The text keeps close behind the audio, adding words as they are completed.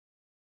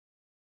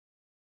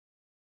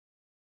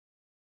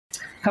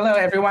Hello,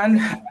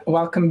 everyone.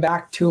 Welcome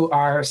back to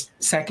our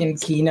second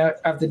keynote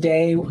of the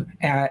day.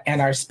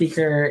 And our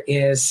speaker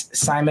is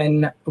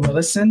Simon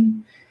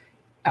Willson.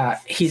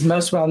 He's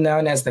most well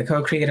known as the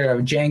co-creator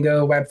of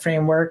Django Web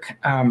Framework,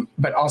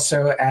 but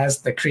also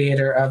as the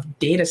creator of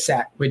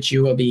Datasette, which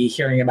you will be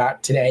hearing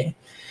about today.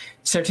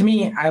 So to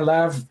me, I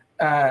love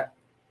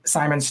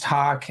Simon's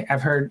talk.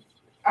 I've heard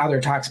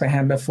other talks by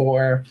him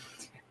before.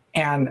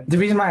 And the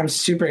reason why I'm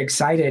super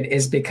excited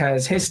is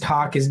because his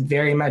talk is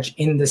very much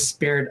in the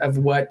spirit of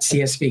what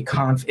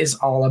csvconf is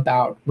all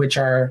about, which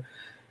are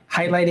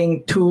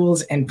highlighting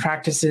tools and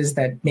practices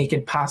that make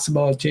it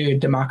possible to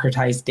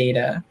democratize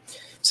data.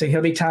 So he'll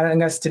be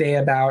telling us today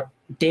about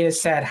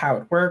Datasette, how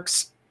it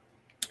works,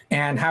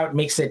 and how it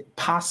makes it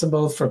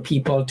possible for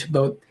people to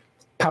both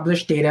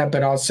publish data,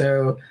 but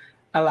also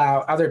allow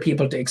other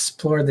people to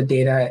explore the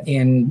data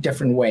in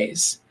different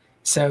ways.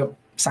 So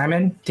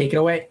Simon, take it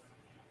away.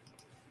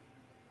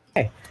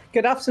 Hey,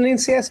 good afternoon,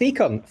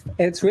 csvconf.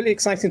 It's really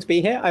exciting to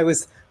be here. I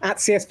was at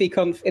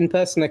csvconf in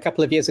person a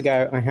couple of years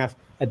ago. I have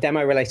a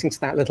demo relating to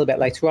that a little bit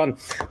later on.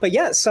 But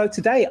yeah, so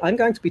today I'm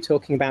going to be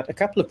talking about a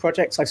couple of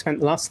projects I've spent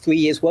the last 3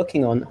 years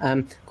working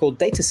on called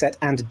Datasette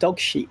and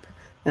Dogsheep.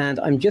 And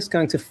I'm just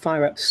going to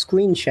fire up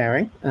screen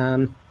sharing.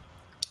 Oh,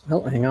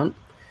 hang on.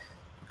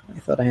 I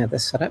thought I had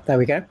this set up. There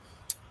we go.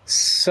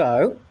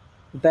 So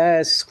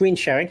there's screen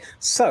sharing.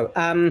 So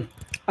I'm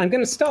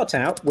going to start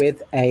out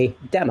with a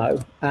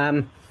demo.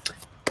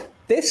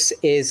 This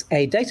is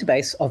a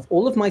database of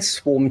all of my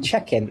Swarm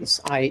check-ins.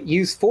 I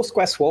use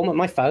Foursquare Swarm on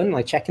my phone, and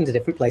I check into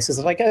different places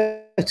that I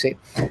go to.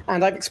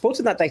 And I've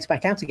exported that data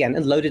back out again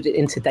and loaded it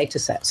into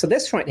Datasette. So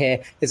this right here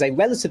is a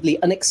relatively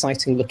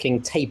unexciting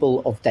looking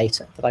table of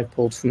data that I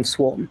pulled from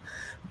Swarm.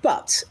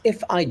 But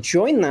if I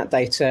join that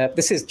data,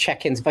 this is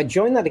check-ins, if I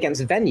join that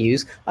against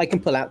venues, I can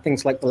pull out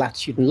things like the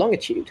latitude and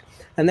longitude.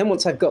 And then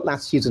once I've got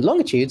latitudes and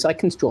longitudes, I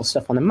can draw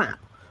stuff on a map,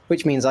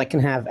 which means I can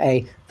have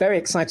a very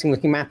exciting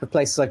looking map of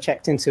places I've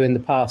checked into in the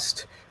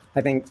past,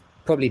 I think,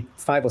 probably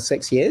 5 or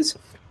 6 years.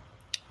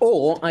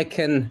 Or I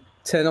can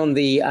turn on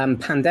the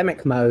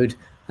pandemic mode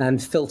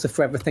and filter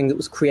for everything that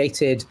was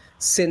created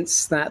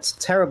since that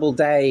terrible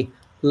day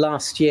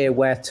last year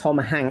where Tom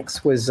Hanks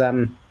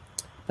came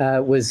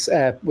down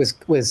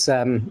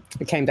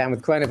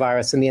with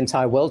coronavirus and the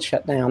entire world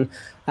shut down,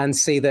 and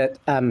see that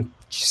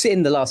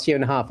in the last year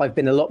and a half, I've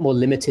been a lot more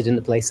limited in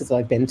the places that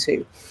I've been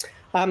to.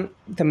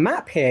 The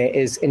map here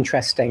is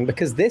interesting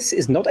because this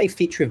is not a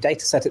feature of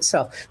Datasette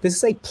itself. This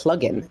is a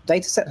plugin.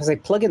 Datasette has a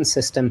plugin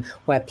system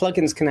where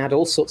plugins can add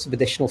all sorts of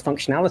additional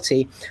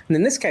functionality. And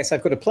in this case,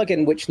 I've got a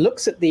plugin which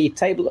looks at the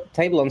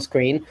table on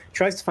screen,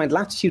 tries to find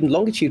latitude and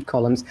longitude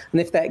columns,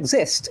 and if they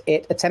exist,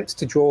 it attempts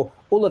to draw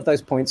all of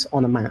those points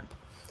on a map.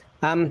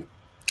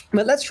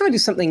 But let's try and do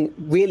something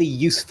really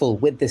useful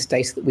with this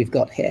data that we've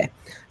got here.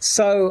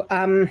 So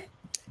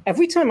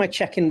every time I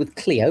check in with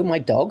Cleo, my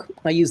dog,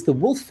 I use the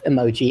wolf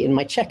emoji in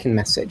my check-in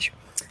message.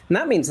 And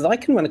that means that I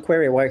can run a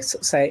query where I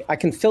say I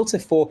can filter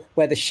for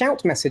where the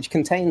shout message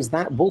contains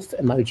that wolf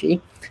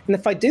emoji. And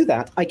if I do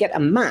that, I get a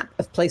map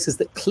of places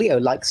that Cleo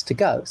likes to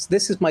go. So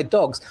this is my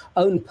dog's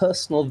own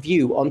personal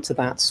view onto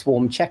that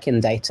Swarm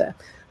check-in data.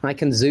 I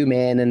can zoom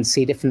in and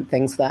see different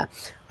things there.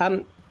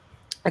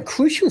 A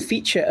crucial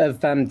feature of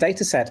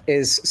Datasette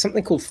is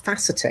something called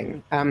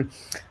faceting.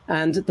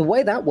 And the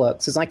way that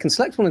works is I can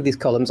select one of these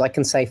columns, I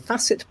can say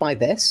facet by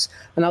this,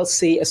 and I'll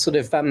see a sort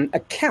of a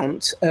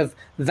count of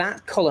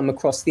that column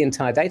across the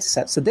entire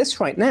dataset. So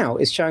this right now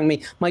is showing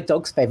me my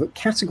dog's favorite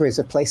categories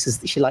of places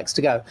that she likes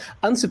to go.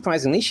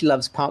 Unsurprisingly, she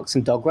loves parks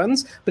and dog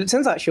runs, but it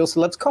turns out she also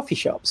loves coffee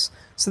shops.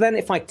 So then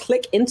if I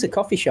click into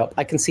coffee shop,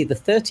 I can see the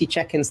 30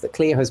 check-ins that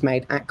Cleo has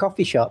made at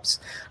coffee shops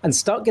and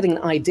start getting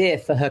an idea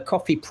for her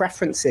coffee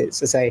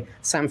preferences as a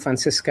San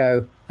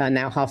Francisco,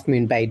 now Half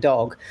Moon Bay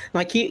dog. And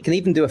I can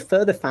even do a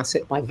further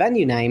facet by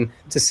venue name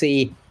to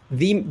see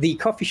the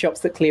coffee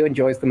shops that Cleo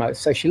enjoys the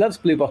most. So she loves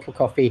Blue Bottle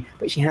Coffee,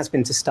 but she has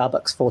been to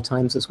Starbucks 4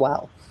 times as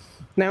well.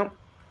 Now,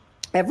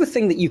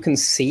 everything that you can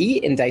see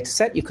in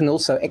Datasette, you can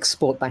also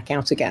export back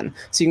out again.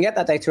 So you can get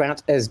that data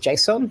out as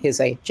JSON.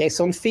 Here's a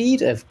JSON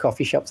feed of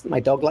coffee shops that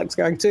my dog likes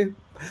going to.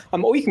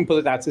 Or you can pull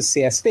it out as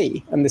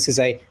CSV. And this is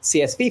a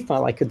CSV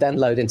file I could then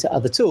load into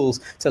other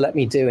tools to let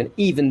me do an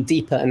even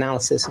deeper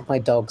analysis of my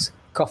dog's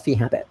coffee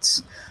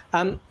habits.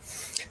 And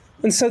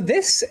so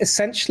this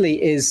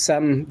essentially is,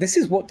 this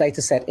is what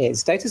Datasette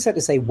is. Datasette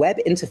is a web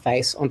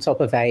interface on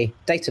top of a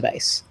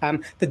database.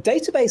 The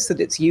database that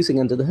it's using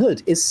under the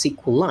hood is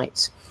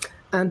SQLite.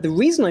 And the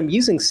reason I'm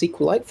using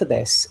SQLite for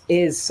this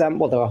is,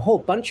 well, there are a whole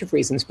bunch of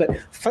reasons, but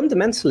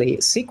fundamentally,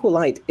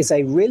 SQLite is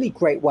a really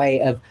great way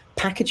of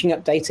packaging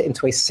up data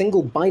into a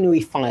single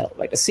binary file.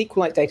 Like a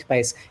SQLite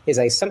database is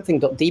a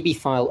something.db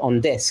file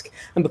on disk.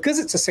 And because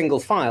it's a single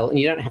file and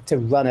you don't have to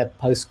run a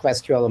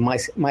PostgreSQL or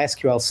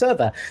MySQL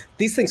server,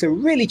 these things are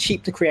really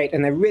cheap to create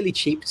and they're really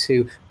cheap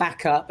to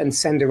back up and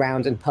send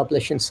around and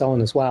publish and so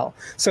on as well.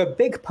 So a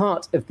big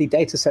part of the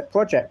Datasette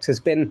project has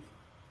been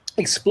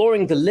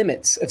exploring the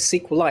limits of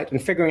SQLite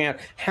and figuring out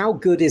how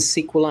good is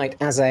SQLite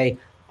as a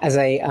as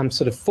a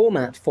sort of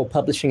format for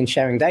publishing and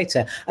sharing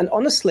data. And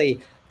honestly,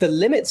 the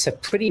limits are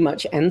pretty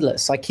much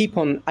endless. I keep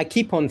on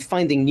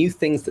finding new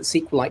things that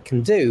SQLite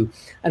can do.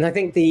 And I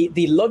think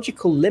the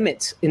logical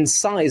limit in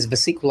size of a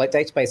SQLite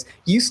database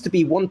used to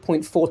be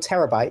 1.4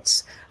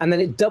 terabytes, and then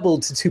it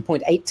doubled to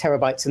 2.8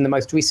 terabytes in the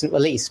most recent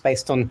release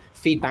based on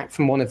feedback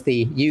from one of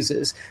the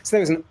users. So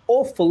there's an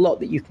awful lot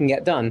that you can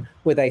get done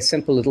with a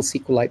simple little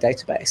SQLite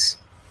database.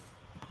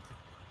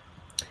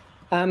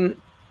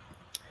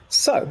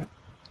 So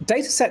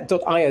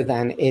Datasette.io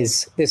then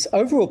is this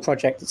overall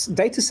project.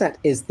 Datasette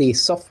is the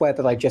software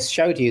that I just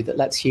showed you that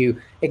lets you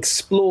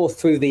explore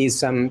through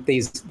these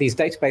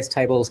database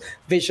tables,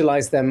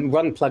 visualize them,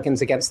 run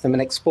plugins against them,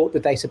 and export the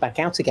data back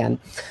out again.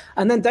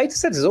 And then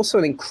Datasette is also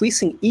an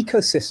increasing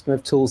ecosystem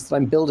of tools that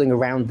I'm building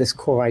around this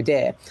core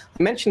idea.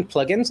 I mentioned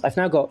plugins. I've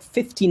now got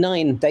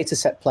 59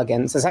 Datasette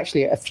plugins. There's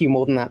actually a few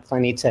more than that I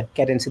need to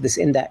get into this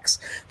index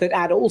that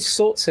add all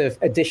sorts of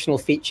additional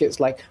features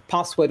like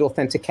password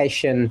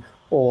authentication,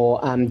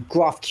 or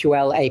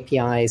GraphQL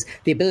APIs,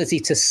 the ability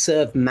to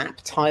serve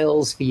map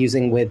tiles for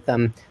using with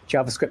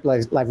JavaScript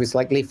libraries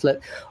like Leaflet,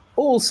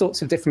 all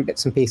sorts of different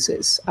bits and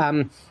pieces.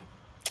 And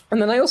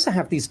then I also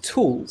have these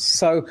tools.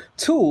 So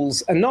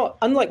tools are not,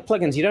 unlike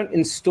plugins, you don't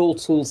install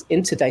tools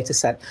into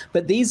Datasette,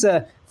 but these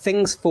are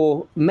things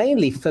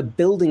mainly for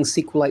building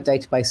SQLite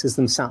databases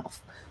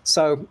themselves.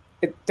 So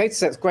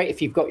Datasette's great if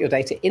you've got your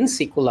data in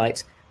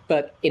SQLite,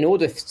 but in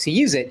order to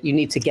use it, you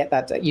need to get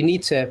that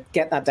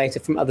data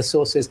from other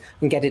sources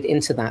and get it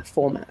into that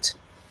format.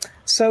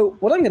 So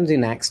what I'm going to do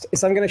next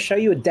is I'm going to show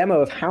you a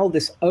demo of how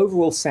this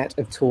overall set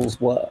of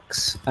tools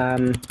works.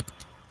 Hang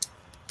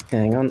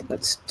on,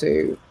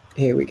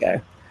 here we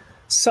go.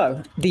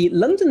 So the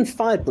London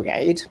Fire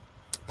Brigade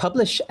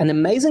publish an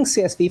amazing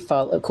CSV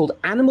file called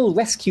Animal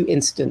Rescue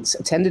Instance,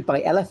 attended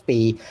by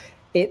LFB.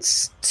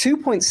 It's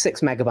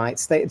 2.6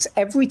 megabytes. It's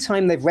every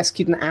time they've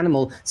rescued an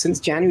animal since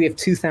January of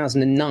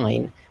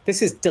 2009.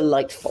 This is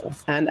delightful.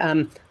 And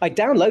I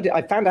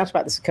found out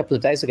about this a couple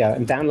of days ago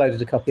and downloaded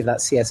a copy of that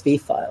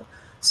CSV file.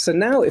 So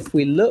now if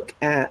we look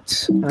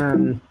at,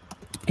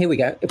 here we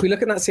go. If we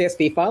look at that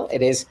CSV file,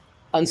 it is,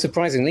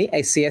 unsurprisingly,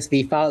 a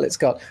CSV file. It's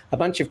got a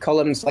bunch of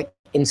columns like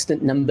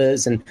incident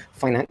numbers and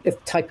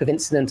type of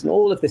incident and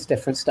all of this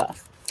different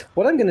stuff.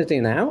 What I'm going to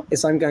do now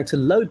is I'm going to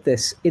load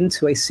this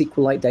into a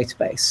SQLite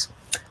database.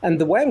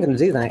 And the way I'm going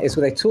to do that is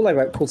with a tool I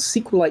wrote called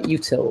SQLite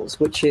Utils,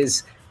 which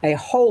is a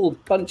whole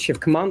bunch of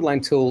command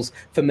line tools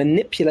for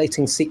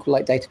manipulating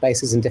SQLite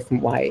databases in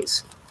different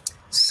ways.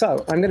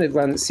 So I'm going to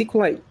run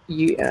SQLite.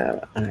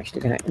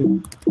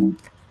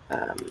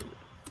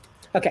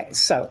 Okay,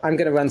 so I'm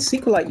going to run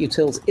SQLite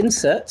Utils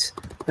insert.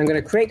 I'm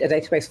going to create a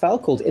database file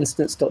called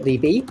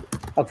instance.db.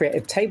 I'll create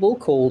a table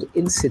called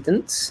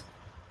incidents,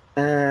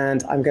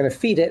 and I'm going to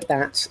feed it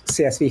that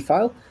CSV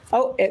file.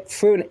 Oh, it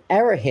threw an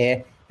error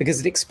here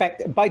because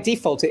by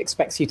default, it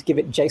expects you to give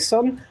it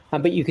JSON,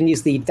 but you can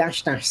use the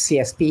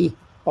 --CSV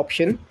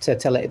option to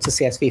tell it it's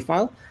a CSV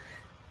file.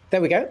 There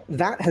we go.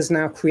 That has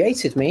now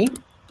created me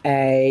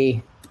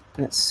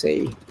let's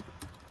see.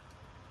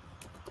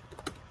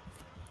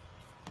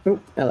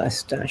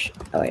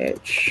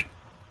 ls-lih.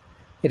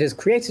 It has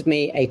created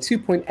me a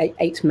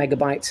 2.88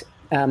 megabyte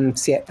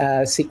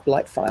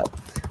SQLite file.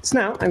 So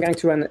now I'm going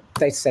to run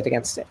Datasette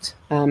against it.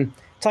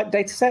 Type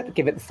Datasette,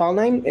 give it the file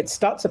name. It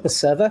starts up a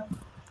server.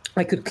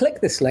 I could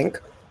click this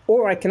link,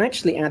 or I can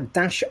actually add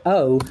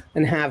 -o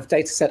and have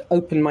Datasette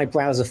open my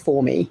browser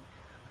for me.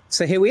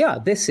 So here we are.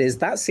 This is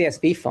that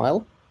CSV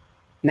file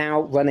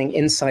now running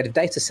inside of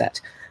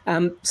Datasette.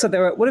 So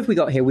what have we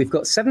got here? We've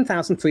got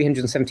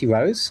 7,370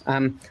 rows.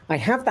 I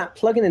have that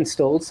plugin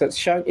installed,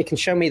 so it can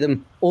show me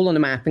them all on a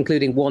map,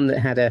 including one that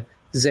had a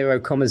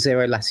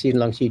 0,0 latitude and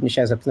longitude and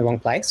shows up in the wrong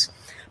place.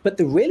 But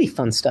the really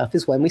fun stuff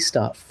is when we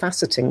start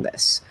faceting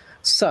this.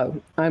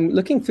 So I'm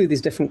looking through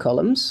these different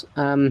columns.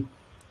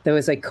 There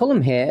is a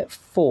column here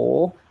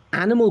for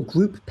animal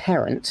group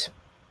parent.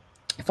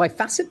 If I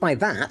facet by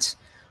that,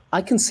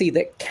 I can see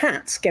that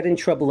cats get in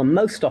trouble the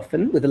most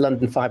often with the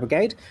London Fire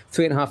Brigade,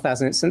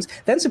 3,500 incidents.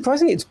 Then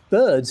surprisingly, it's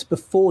birds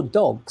before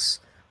dogs.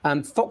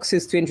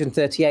 Foxes,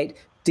 338,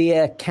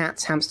 deer,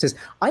 cats, hamsters.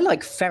 I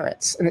like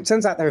ferrets, and it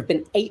turns out there have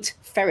been 8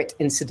 ferret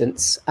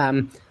incidents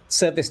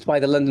serviced by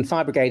the London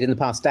Fire Brigade in the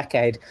past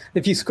decade.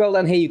 If you scroll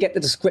down here, you get the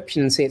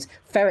description and see it's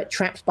ferret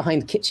trapped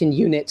behind kitchen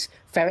unit,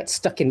 ferret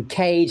stuck in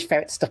cage,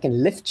 ferret stuck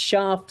in lift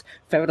shaft,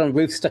 ferret on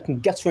roof stuck in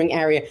guttering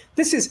area.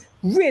 This is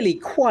really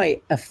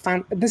quite a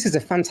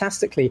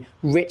fantastically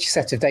rich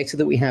set of data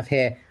that we have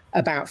here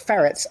about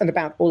ferrets and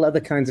about all other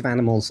kinds of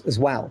animals as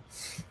well.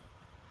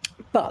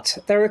 But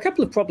there are a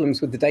couple of problems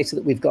with the data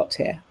that we've got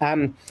here.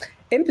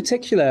 In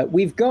particular,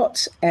 we've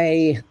got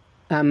a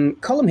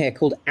column here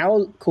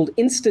called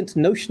instant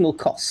notional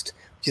cost,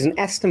 which is an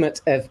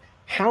estimate of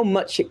how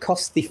much it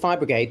costs the fire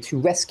brigade to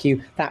rescue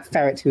that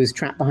ferret who is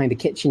trapped behind a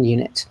kitchen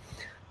unit.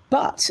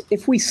 But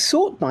if we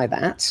sort by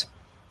that,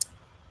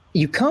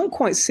 you can't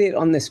quite see it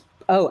on this.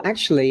 Oh,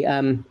 actually,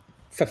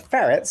 for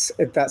ferrets,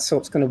 if that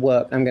sort's going to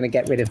work, I'm going to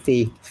get rid of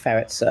the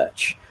ferret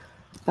search.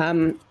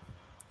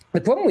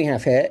 The problem we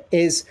have here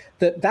is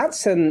that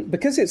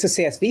because it's a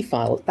CSV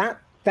file, that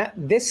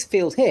this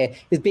field here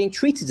is being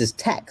treated as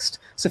text.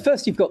 So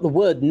first you've got the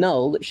word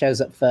null that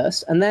shows up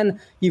first, and then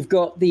you've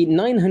got the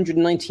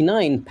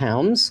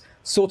 £999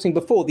 sorting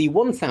before the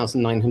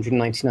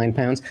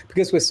 £1,999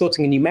 because we're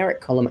sorting a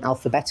numeric column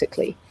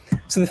alphabetically.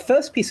 So the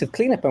first piece of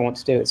cleanup I want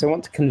to do is I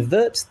want to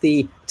convert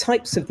the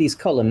types of these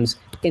columns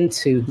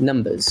into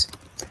numbers.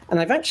 And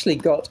I've actually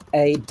got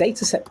a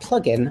Dataset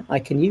plugin I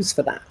can use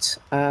for that.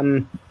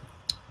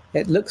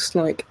 It looks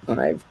like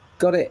I've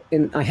got it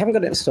in, I haven't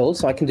got it installed,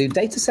 so I can do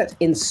Dataset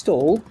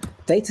install,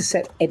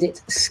 Dataset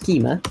edit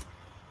schema,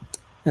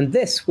 and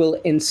this will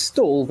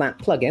install that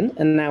plugin.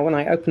 And now when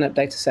I open up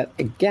Dataset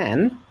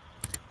again,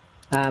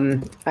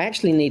 I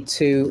actually need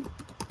to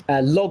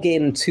log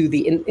in to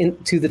the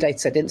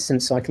Dataset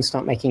instance so I can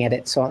start making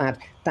edits. So I'll add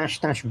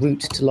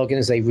 --root to log in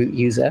as a root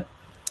user.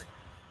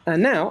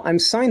 And now I'm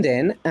signed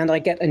in, and I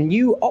get a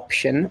new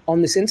option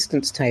on this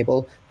instance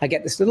table. I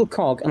get this little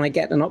cog, and I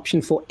get an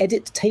option for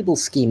edit table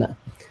schema.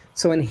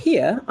 So in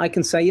here, I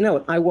can say, you know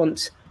what, I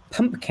want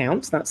pump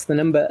count, that's the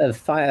number of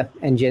fire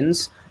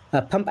engines,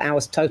 pump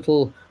hours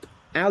total,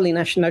 hourly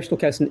notional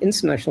cost, and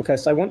instant notional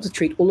cost. I want to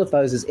treat all of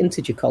those as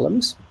integer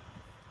columns.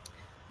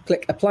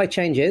 Click Apply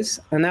Changes,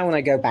 and now when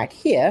I go back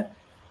here,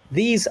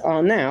 these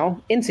are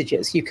now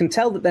integers. You can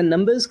tell that they're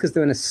numbers because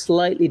they're in a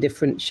slightly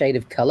different shade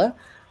of color.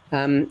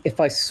 If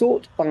I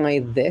sort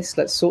by this,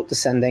 let's sort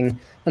descending.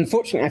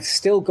 Unfortunately, I've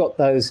still got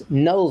those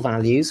null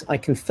values. I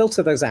can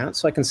filter those out,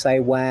 so I can say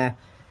what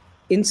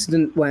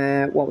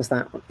was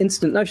that?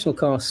 Instant notional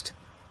cost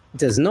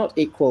does not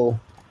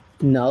equal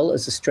null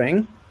as a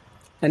string.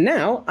 And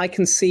now I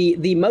can see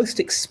the most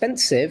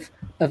expensive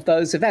of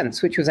those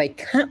events, which was a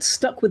cat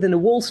stuck within a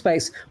wall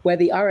space where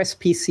the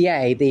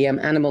RSPCA, the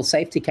animal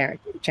safety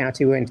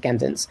charity, were in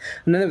attendance.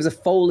 And then there was a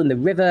foal in the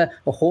river,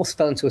 a horse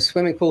fell into a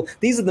swimming pool.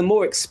 These are the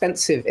more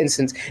expensive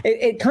incidents.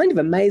 It kind of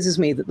amazes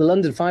me that the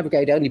London Fire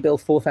Brigade only bill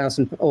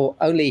 £4,000, or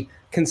only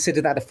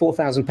consider that a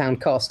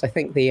 £4,000 cost. I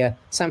think the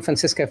San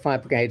Francisco Fire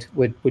Brigade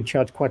would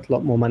charge quite a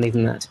lot more money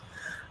than that.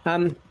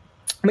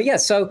 But yeah,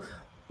 so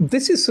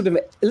this is sort of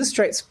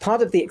illustrates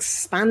part of the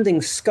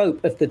expanding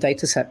scope of the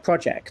Dataset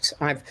project.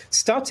 I've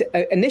started,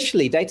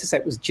 initially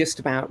Dataset was just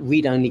about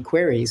read-only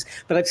queries,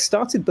 but I've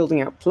started building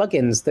out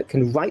plugins that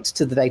can write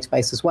to the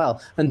database as well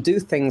and do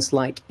things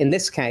like, in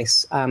this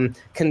case,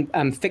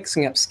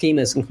 fixing up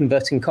schemas and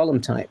converting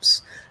column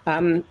types.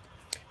 I'm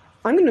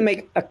going to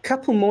make a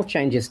couple more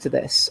changes to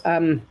this.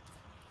 I'm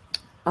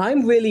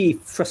really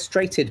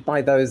frustrated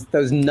by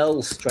those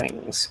null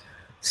strings.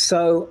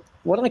 So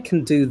what I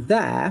can do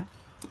there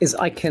is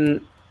I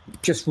can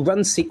just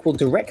run SQL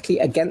directly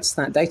against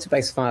that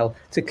database file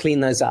to clean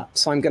those up.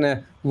 So I'm going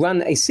to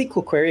run a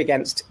SQL query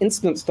against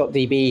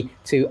incidents.db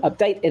to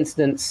update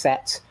incident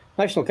set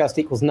notional cost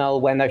equals null,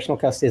 where notional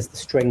cost is the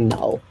string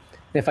null.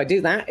 And if I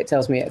do that, it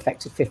tells me it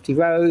affected 50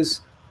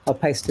 rows. I'll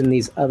paste in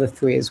these other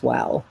 3 as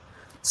well.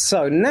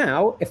 So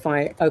now, if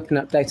I open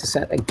up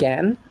Dataset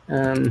again,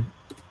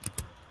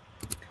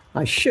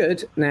 I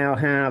should now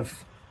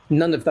have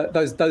none of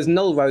those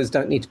null rows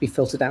don't need to be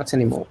filtered out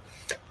anymore.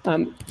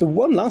 The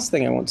one last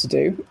thing I want to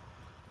do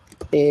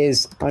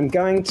is I'm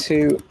going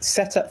to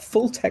set up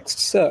full text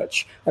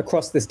search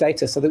across this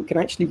data so that we can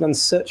actually run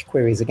search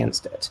queries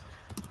against it.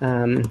 So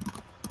I'm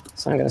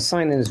going to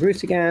sign in as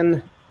root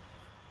again.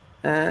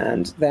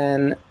 And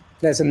then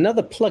there's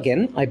another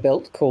plugin I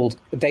built called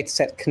the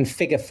Dataset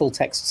Configure Full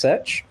Text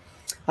Search.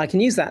 I can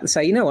use that and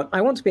say, you know what,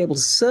 I want to be able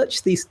to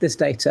search this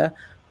data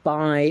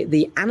by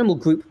the animal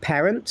group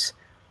parent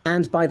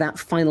and by that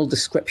final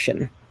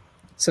description.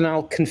 So now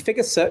I'll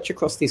configure search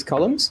across these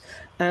columns.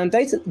 And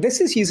this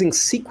is using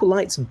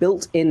SQLite's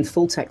built-in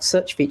full-text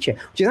search feature,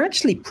 which is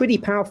actually pretty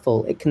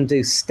powerful. It can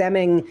do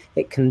stemming.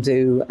 It can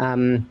do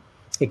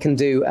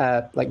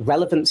like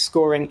relevance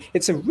scoring.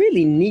 It's a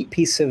really neat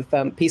piece of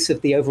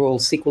the overall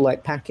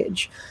SQLite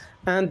package.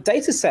 And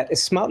Dataset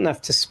is smart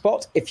enough to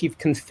spot if you've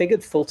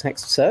configured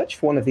full-text search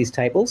for one of these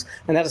tables,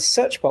 and add a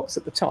search box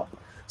at the top.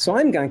 So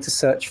I'm going to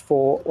search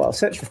for, well,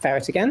 search for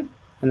ferret again,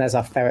 and there's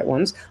our ferret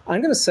ones.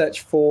 I'm going to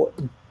search for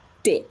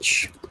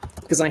ditch,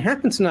 because I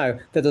happen to know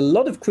that a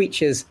lot of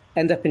creatures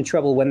end up in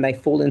trouble when they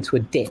fall into a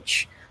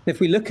ditch. If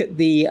we look at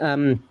the,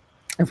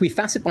 if we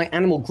facet by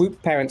animal group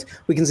parent,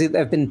 we can see that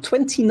there have been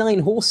 29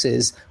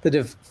 horses that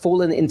have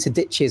fallen into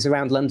ditches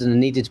around London and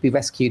needed to be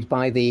rescued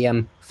by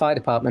the fire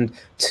department.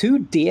 2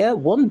 deer,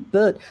 1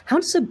 bird. How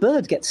does a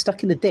bird get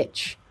stuck in a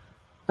ditch?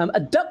 A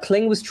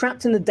duckling was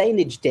trapped in the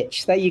Danish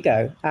ditch. There you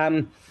go.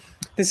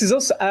 This is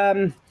also,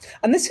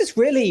 and this is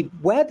really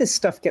where this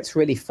stuff gets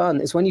really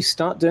fun, is when you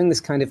start doing this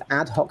kind of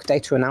ad hoc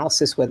data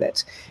analysis with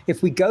it.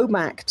 If we go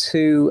back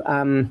to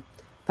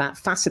that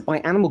facet by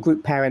animal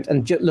group parent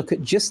and look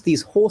at just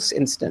these horse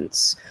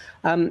instance,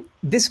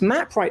 this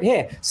map right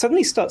here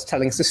suddenly starts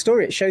telling us a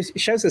story. It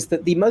shows us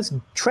that the most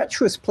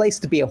treacherous place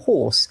to be a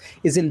horse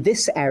is in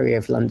this area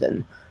of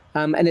London.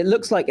 And it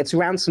looks like it's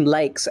around some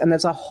lakes, and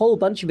there's a whole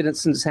bunch of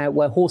instances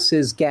where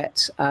horses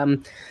get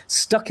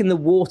stuck in the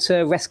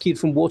water, rescued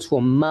from water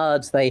or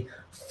mud. They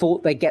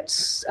get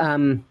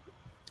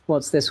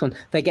What's this one?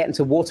 They get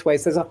into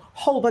waterways. There's a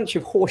whole bunch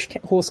of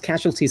horse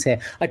casualties here.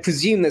 I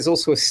presume there's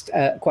also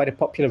quite a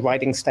popular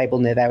riding stable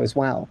near there as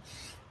well.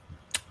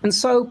 And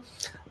so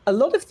a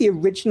lot of the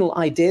original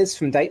ideas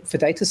for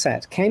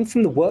Datasette came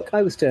from the work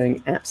I was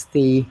doing at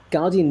the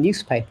Guardian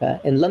newspaper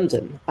in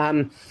London.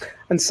 And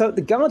so at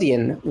the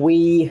Guardian,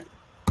 we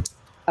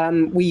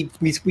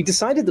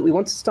decided that we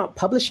wanted to start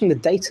publishing the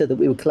data that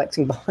we were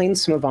collecting behind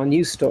some of our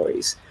news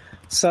stories.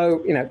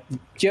 So,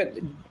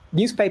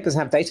 newspapers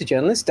have data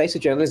journalists. Data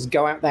journalists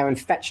go out there and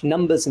fetch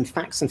numbers and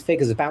facts and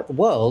figures about the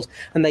world,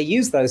 and they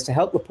use those to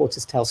help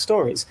reporters tell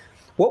stories.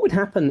 What would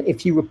happen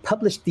if you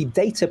published the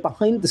data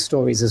behind the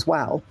stories as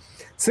well?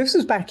 So this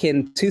was back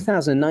in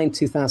 2009,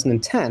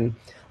 2010.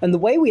 And the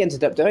way we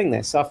ended up doing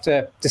this,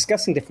 after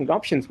discussing different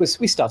options, was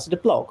we started a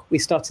blog. We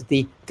started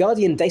the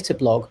Guardian Data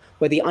blog,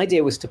 where the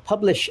idea was to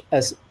publish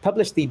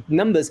the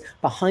numbers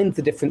behind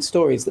the different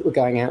stories that were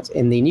going out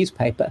in the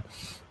newspaper.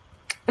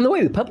 And the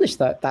way we published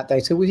that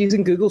data was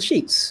using Google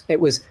Sheets. It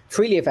was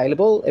freely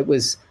available. It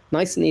was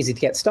nice and easy to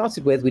get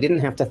started with. We didn't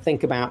have to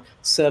think about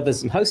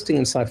servers and hosting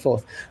and so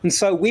forth. And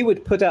so we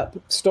would put up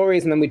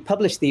stories, and then we'd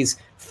publish these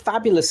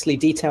fabulously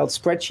detailed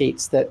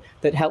spreadsheets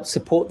that helped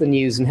support the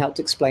news and helped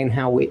explain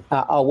how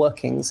our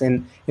workings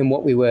in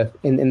what we were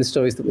in the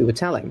stories that we were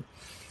telling.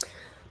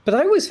 But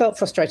I always felt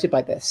frustrated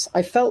by this.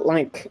 I felt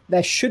like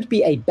there should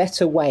be a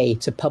better way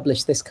to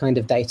publish this kind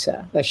of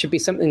data. There should be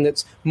something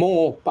that's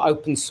more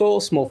open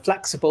source, more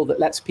flexible, that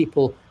lets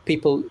people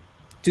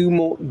do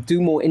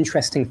more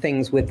interesting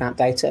things with that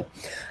data.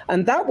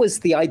 And that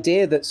was the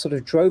idea that sort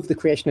of drove the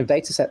creation of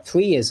Datasette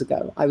 3 years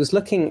ago. I was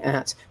looking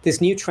at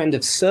this new trend of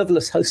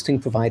serverless hosting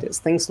providers,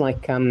 things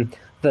like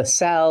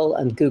Vercel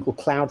and Google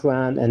Cloud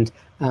Run and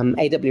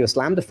AWS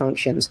Lambda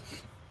functions.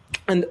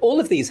 And all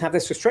of these have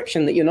this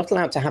restriction that you're not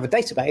allowed to have a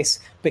database,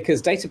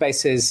 because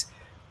databases,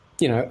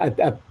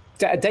 a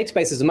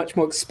database is a much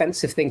more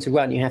expensive thing to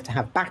run. You have to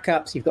have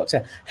backups. You've got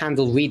to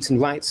handle reads and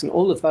writes and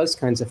all of those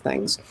kinds of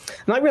things.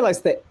 And I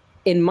realized that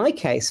in my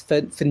case,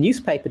 for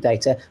newspaper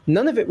data,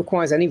 none of it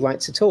requires any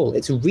writes at all.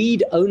 It's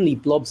read-only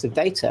blobs of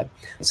data.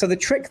 So the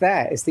trick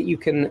there is that you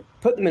can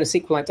put them in a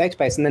SQLite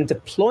database and then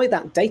deploy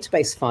that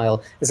database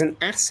file as an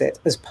asset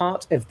as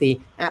part of the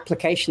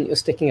application that you're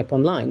sticking up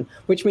online,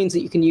 which means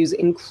that you can use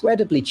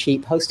incredibly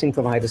cheap hosting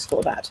providers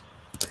for that.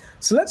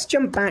 So let's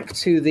jump back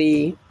to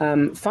the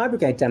Fire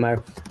Brigade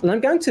demo, and I'm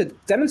going to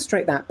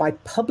demonstrate that by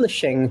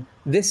publishing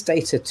this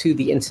data to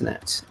the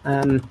internet.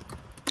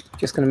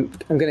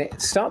 I'm going to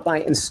start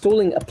by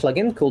installing a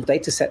plugin called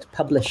Datasette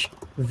Publish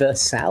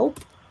Vercel.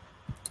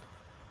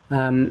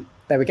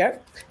 There we go.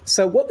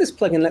 So what this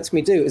plugin lets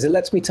me do is it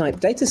lets me type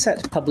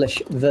Datasette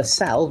Publish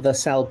Vercel,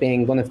 Vercel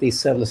being one of these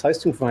serverless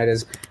hosting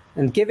providers,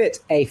 and give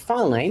it a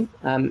file name,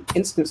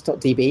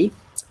 instance.db,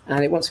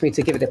 and it wants me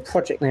to give it a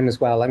project name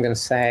as well. I'm going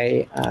to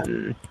say,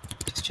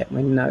 just check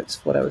my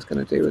notes, what I was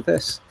going to do with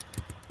this.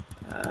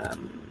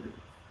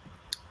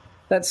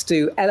 Let's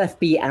do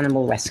LFB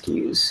Animal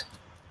Rescues.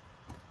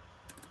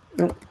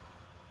 Oh.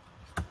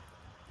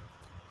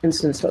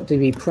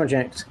 Instance.db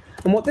project.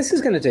 And what this is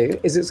going to do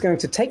is it's going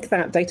to take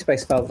that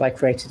database file that I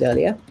created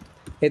earlier.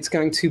 It's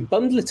going to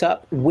bundle it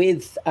up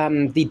with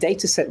the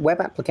Datasette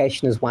web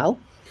application as well.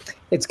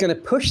 It's going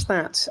to push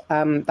that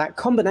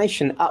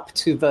combination up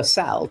to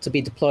Vercel to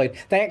be deployed.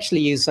 They actually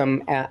use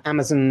some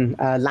Amazon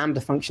Lambda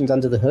functions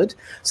under the hood.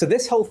 So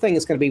this whole thing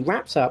is going to be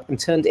wrapped up and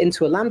turned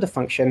into a Lambda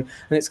function,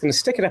 and it's going to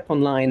stick it up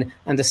online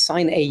and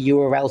assign a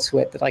URL to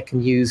it that I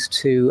can use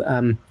to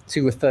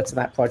refer to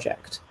that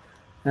project.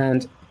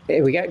 And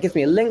here we go. It gives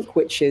me a link,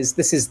 this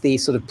is the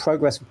sort of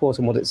progress report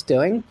on what it's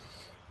doing.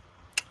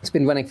 It's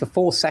been running for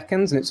 4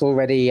 seconds, and it's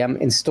already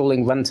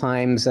installing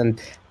runtimes and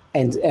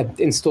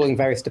installing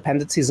various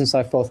dependencies and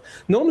so forth.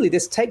 Normally,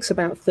 this takes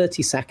about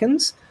 30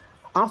 seconds,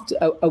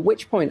 at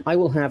which point I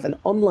will have an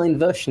online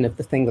version of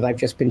the thing that I've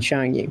just been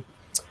showing you.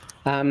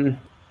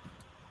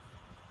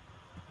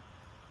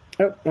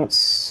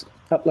 That's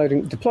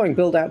deploying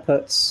build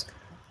outputs,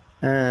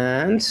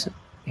 and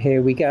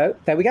here we go.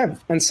 There we go.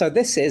 And so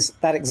this is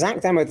that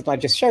exact demo that I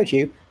just showed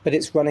you, but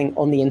it's running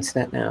on the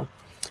internet now.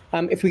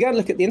 If we go and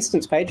look at the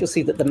instance page, you'll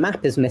see that the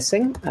map is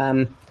missing.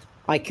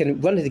 I can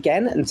run it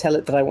again and tell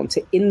it that I want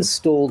to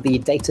install the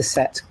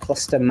Datasette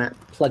cluster map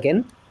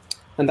plugin,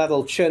 and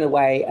that'll churn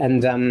away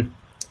and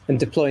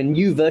deploy a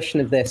new version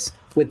of this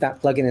with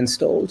that plugin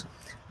installed.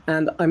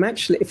 And I'm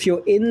actually, if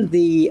you're in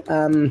the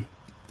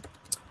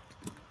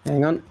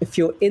if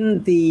you're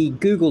in the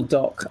Google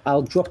Doc,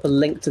 I'll drop a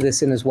link to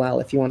this in as well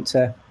if you want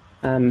to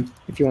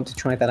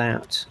try that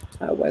out.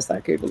 Where's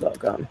that Google Doc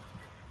gone?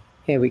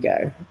 Here we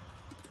go.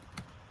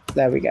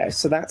 There we go.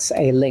 So that's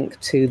a link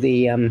to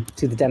the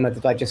demo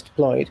that I just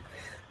deployed.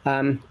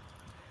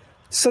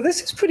 So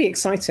this is pretty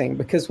exciting,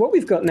 because what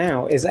we've got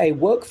now is a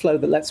workflow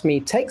that lets me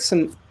take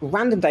some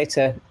random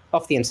data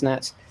off the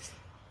internet,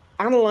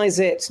 analyze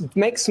it,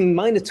 make some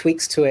minor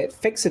tweaks to it,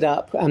 fix it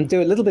up,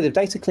 do a little bit of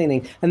data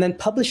cleaning, and then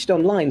publish it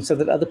online so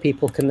that other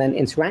people can then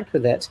interact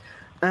with it.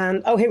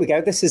 And oh, here we go.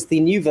 This is the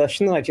new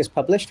version that I just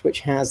published, which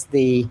has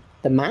the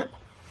map.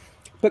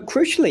 But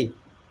crucially,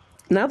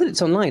 now that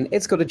it's online,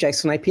 it's got a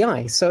JSON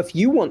API. So if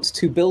you want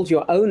to build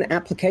your own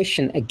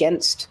application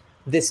against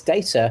this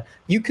data,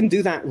 you can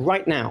do that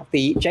right now.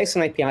 The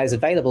JSON API is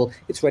available.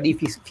 It's ready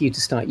for you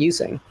to start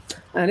using.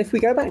 And if we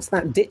go back to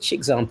that ditch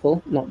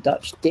example, not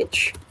Dutch,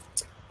 ditch,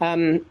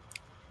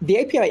 the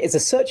API is a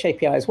search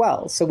API as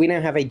well. So we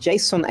now have a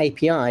JSON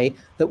API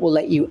that will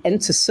let you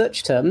enter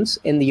search terms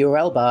in the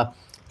URL bar,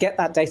 get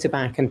that data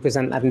back, and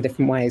present that in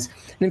different ways.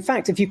 And in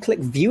fact, if you click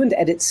View and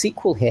Edit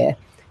SQL here,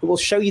 it will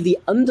show you the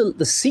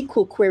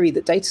SQL query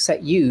that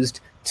Datasette used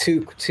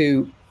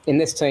to in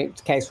this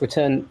case,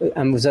 return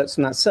results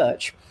from that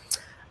search.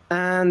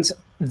 And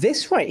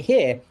this right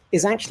here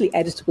is actually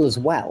editable as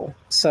well.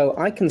 So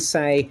I can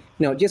say,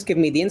 just give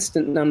me the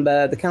instant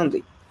number,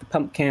 the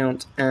pump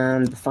count,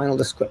 and the final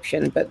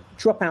description, but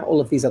drop out all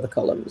of these other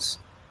columns.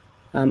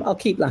 I'll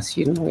keep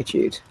latitude and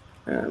longitude.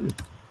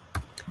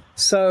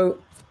 So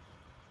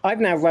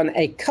I've now run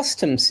a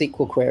custom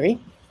SQL query,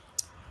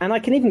 and I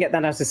can even get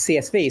that out as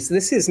CSV. So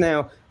this is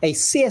now a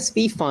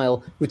CSV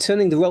file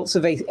returning the results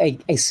of a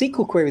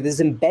SQL query that's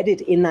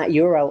embedded in that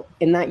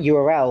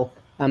URL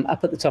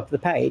up at the top of the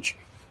page.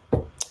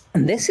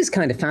 And this is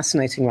kind of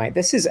fascinating, right?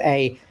 This is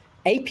a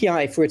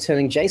API for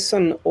returning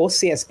JSON or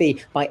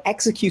CSV by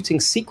executing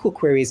SQL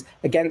queries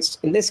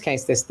against, in this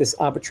case, this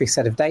arbitrary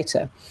set of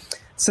data.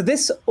 So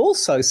this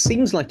also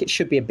seems like it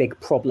should be a big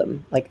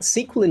problem. Like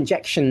SQL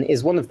injection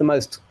is one of the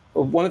most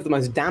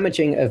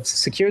damaging of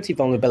security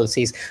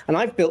vulnerabilities. And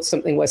I've built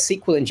something where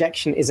SQL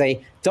injection is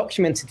a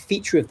documented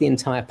feature of the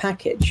entire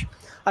package.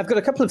 I've got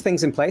a couple of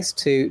things in place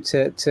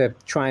to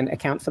try and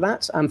account for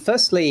that.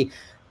 Firstly,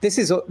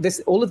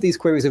 all of these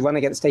queries are run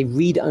against a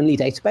read-only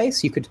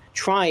database. You could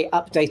try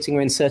updating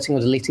or inserting or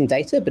deleting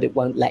data, but it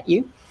won't let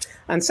you.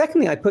 And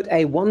secondly, I put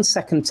a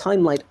 1-second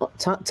time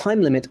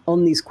limit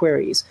on these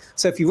queries.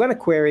 So if you run a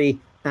query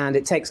and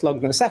it takes longer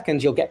than a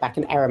second, you'll get back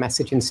an error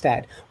message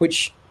instead,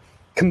 which,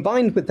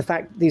 combined with the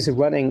fact that these are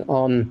running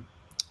on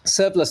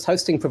serverless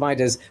hosting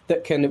providers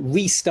that can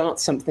restart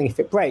something if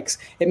it breaks,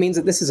 it means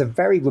that this is a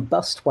very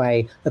robust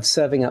way of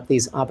serving up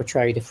these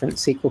arbitrary different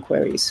SQL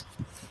queries.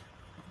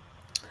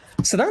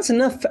 So that's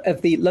enough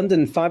of the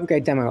London Fire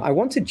Brigade demo. I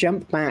want to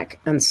jump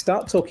back and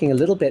start talking a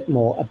little bit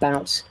more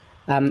about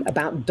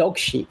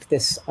Dogsheep,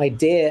 this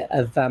idea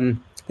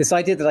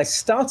that I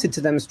started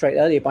to demonstrate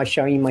earlier by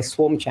showing you my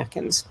swarm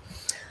check-ins.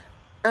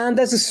 And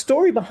there's a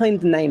story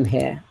behind the name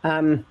here.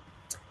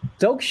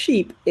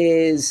 Dogsheep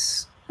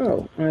is,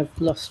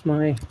 I've lost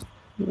my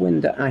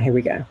window. Here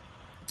we go.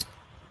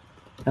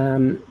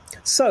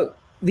 So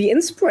the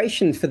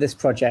inspiration for this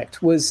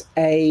project was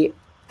an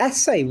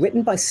essay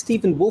written by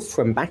Stephen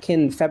Wolfram back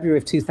in February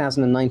of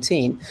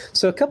 2019.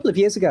 So a couple of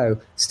years ago,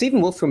 Stephen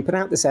Wolfram put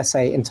out this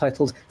essay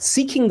entitled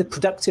Seeking the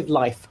Productive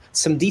Life,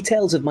 Some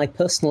Details of My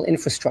Personal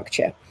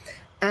Infrastructure.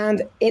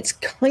 And it's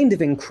kind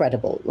of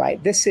incredible,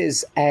 right? This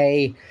is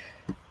an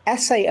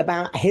essay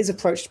about his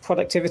approach to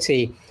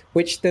productivity,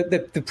 which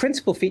the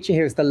principal feature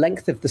here is the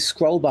length of the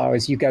scroll bar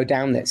as you go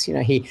down this.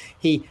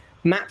 He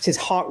mapped his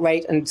heart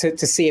rate and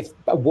to see if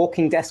a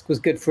walking desk was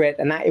good for it,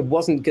 and that it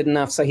wasn't good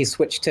enough, so he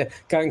switched to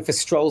going for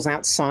strolls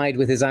outside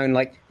with his own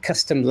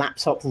custom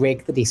laptop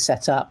rig that he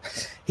set up.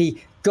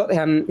 He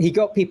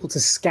got people to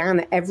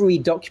scan every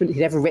document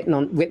he'd ever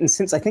written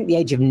since I think the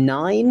age of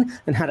 9,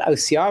 and had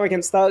OCR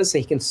against those, so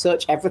he can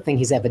search everything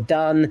he's ever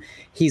done.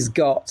 He's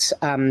got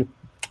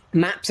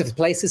maps of the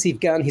places he's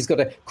gone. He's got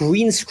a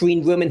green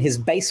screen room in his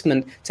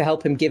basement to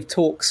help him give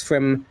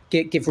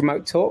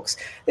remote talks.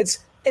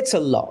 It's a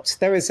lot.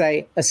 There is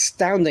an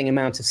astounding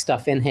amount of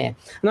stuff in here.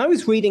 And I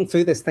was reading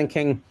through this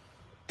thinking,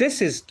 this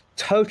is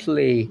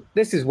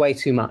way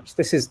too much.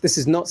 This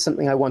is not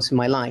something I want in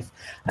my life.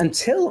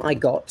 Until I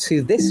got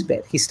to this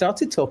bit. He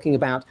started talking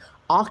about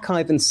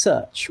archive and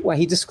search, where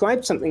he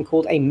described something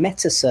called a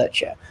meta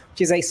searcher,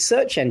 which is a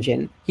search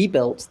engine he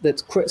built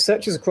that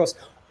searches across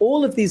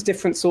all of these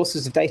different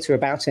sources of data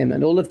about him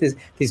and all of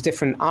these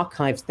different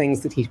archived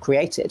things that he'd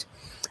created.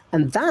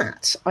 And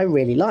that I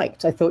really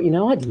liked. I thought,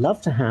 I'd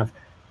love to have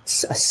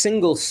a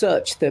single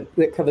search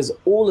that covers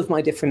all of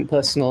my different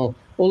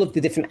all of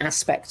the different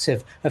aspects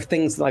of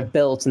things that I've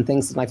built and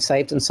things that I've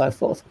saved and so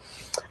forth.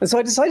 And so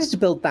I decided to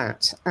build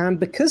that. And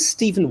because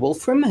Stephen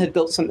Wolfram had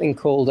built something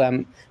called,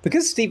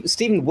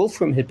 Stephen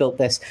Wolfram had built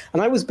this,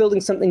 and I was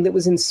building something that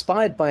was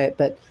inspired by it,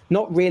 but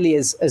not really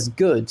as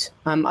good,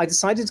 I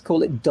decided to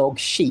call it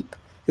Dogsheep.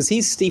 Because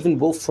he's Stephen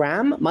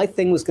Wolfram, my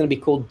thing was going to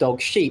be called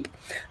Dogsheep.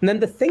 And then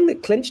the thing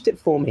that clinched it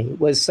for me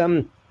was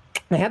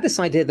I had this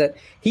idea that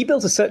he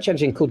built a search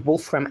engine called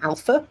Wolfram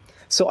Alpha.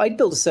 So I'd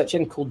build a search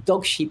engine called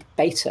Dogsheep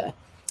Beta.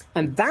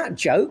 And that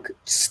joke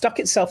stuck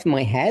itself in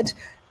my head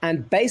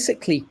and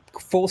basically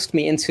forced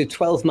me into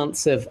 12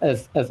 months of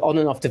on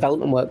and off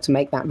development work to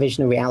make that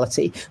vision a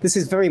reality. This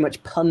is very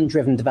much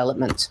pun-driven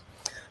development.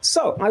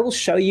 So I will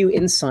show you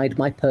inside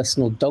my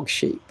personal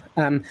Dogsheep.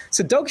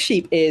 So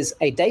Dogsheep is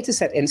a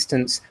Datasette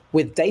instance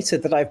with data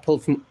that I've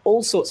pulled from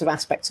all sorts of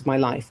aspects of my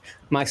life.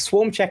 My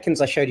swarm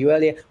check-ins I showed you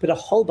earlier, but a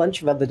whole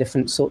bunch of other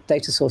different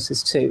data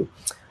sources too.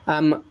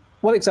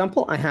 One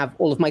example, I have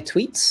all of my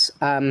tweets.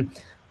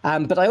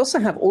 But I also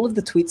have all of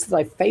the tweets that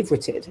I've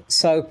favorited.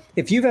 So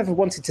if you've ever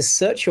wanted to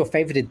search your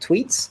favorited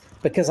tweets,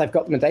 because I've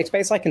got them in a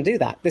database, I can do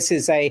that. This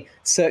is a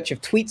search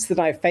of tweets that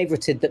I've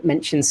favorited that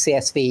mention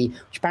CSV,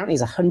 which apparently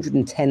is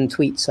 110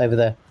 tweets over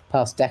the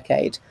past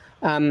decade.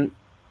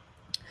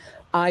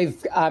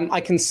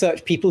 I can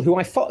search people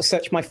who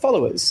search my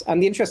followers.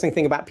 And the interesting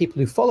thing about people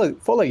who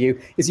follow you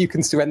is you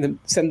can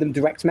send them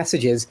direct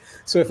messages.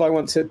 So if I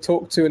want to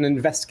talk to an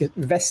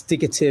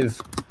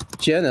investigative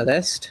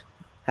journalist,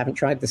 haven't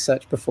tried this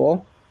search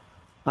before,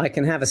 I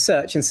can have a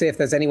search and see if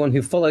there's anyone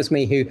who follows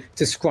me who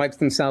describes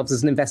themselves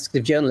as an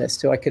investigative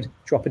journalist who I could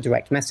drop a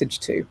direct message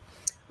to.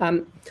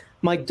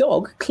 My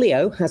dog,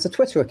 Cleo, has a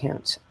Twitter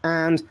account,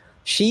 and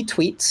she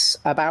tweets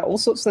about all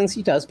sorts of things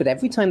she does, but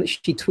every time that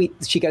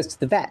she goes to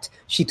the vet,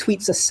 she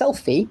tweets a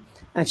selfie,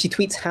 and she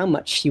tweets how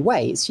much she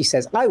weighs. She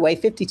says, I weigh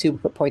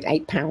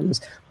 52.8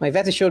 pounds. My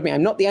vet assured me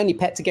I'm not the only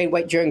pet to gain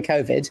weight during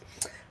COVID.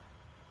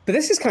 But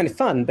this is kind of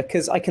fun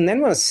because I can then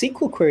run a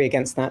SQL query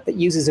against that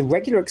uses a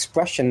regular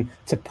expression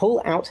to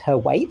pull out her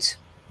weight,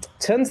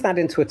 turns that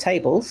into a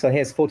table, so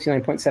here's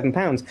 49.7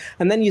 pounds,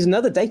 and then use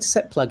another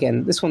dataset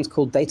plugin, this one's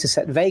called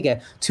Datasette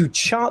Vega, to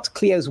chart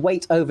Cleo's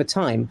weight over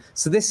time.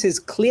 So this is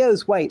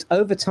Cleo's weight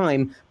over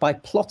time by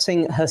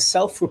plotting her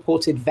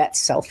self-reported vet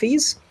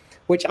selfies,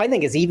 which I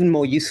think is even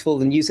more useful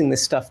than using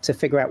this stuff to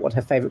figure out what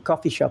her favorite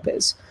coffee shop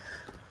is.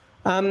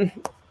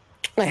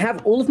 I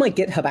have all of my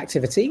GitHub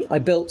activity. I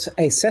built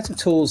a set of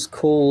tools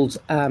called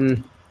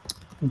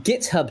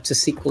GitHub to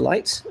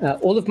SQLite.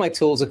 All of my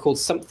tools are called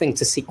something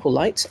to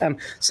SQLite.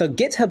 So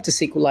GitHub to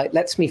SQLite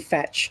lets me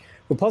fetch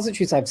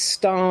repositories I've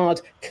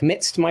starred,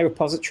 commits to my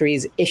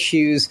repositories,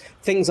 issues,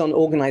 things on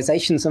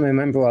organizations I'm a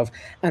member of.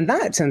 And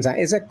that, it turns out,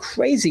 is a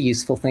crazy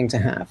useful thing to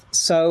have.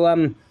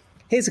 So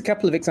here's a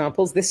couple of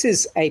examples. This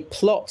is a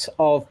plot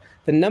of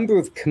the number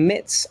of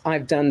commits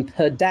I've done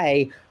per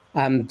day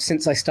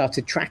since I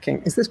started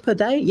tracking. Is this per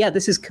day? Yeah,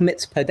 this is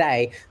commits per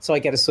day. So I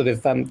get a sort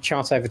of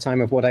chart over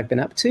time of what I've been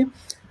up to.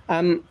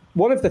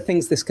 One of the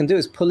things this can do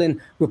is pull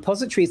in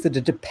repositories that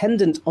are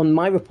dependent on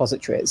my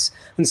repositories.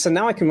 And so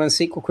now I can run a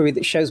SQL query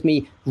that shows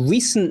me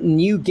recent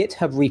new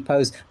GitHub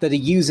repos that are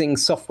using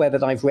software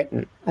that I've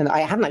written. And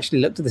I haven't actually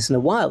looked at this in a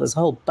while. There's a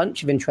whole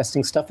bunch of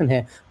interesting stuff in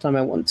here that I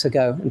might want to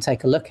go and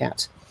take a look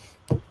at.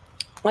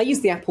 I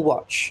use the Apple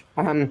Watch.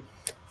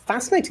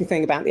 Fascinating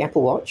thing about the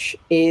Apple Watch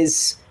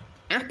is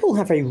Apple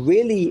have a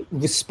really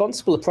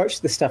responsible approach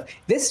to this stuff.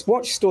 This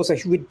watch stores a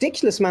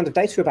ridiculous amount of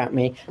data about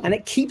me, and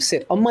it keeps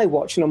it on my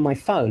watch and on my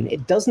phone.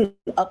 It doesn't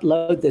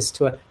upload this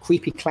to a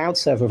creepy cloud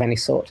server of any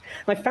sort.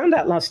 And I found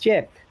out last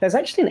year, there's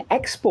actually an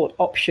export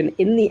option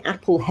in the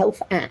Apple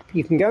Health app.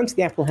 You can go into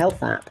the Apple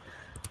Health app,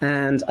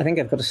 and I think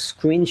I've got a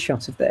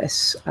screenshot of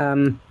this.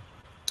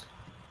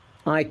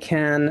 I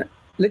can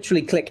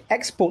literally click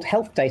Export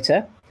Health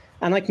Data,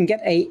 and I can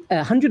get a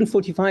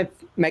 145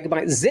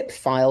 megabyte zip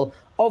file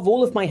of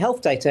all of my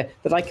health data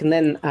that I can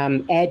then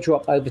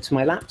airdrop over to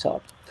my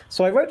laptop.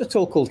 So I wrote a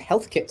tool called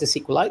HealthKit to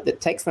SQLite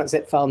that takes that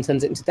zip file and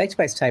turns it into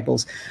database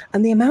tables.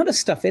 And the amount of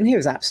stuff in here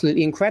is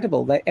absolutely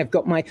incredible. I've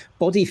got my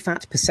body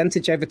fat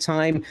percentage over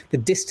time, the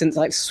distance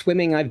like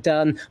swimming I've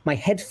done, my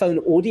headphone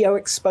audio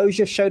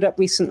exposure showed up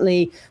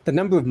recently, the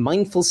number of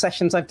mindful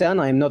sessions I've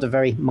done. I am not a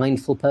very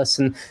mindful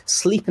person,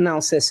 sleep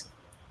analysis,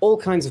 all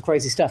kinds of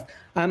crazy stuff.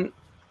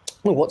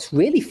 Well, what's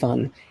really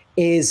fun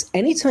is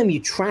anytime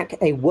you track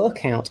a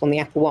workout on the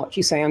Apple Watch,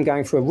 you say, I'm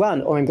going for a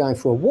run or I'm going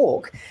for a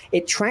walk,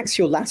 it tracks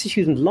your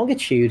latitude and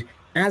longitude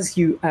as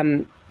you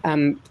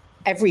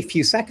every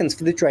few seconds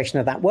for the duration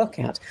of that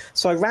workout.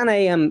 So I ran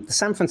a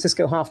San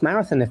Francisco half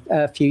marathon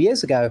a few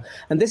years ago,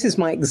 and this is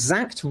my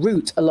exact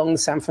route along the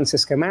San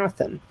Francisco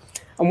Marathon.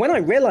 And when I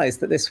realized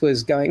that this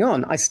was going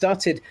on, I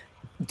started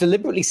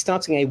deliberately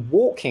starting a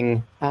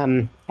walking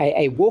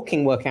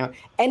workout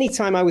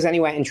anytime I was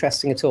anywhere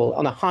interesting at all,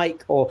 on a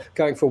hike or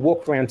going for a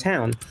walk around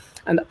town.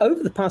 And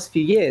over the past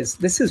few years,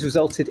 this has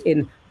resulted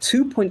in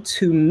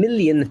 2.2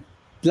 million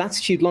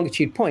latitude,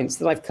 longitude points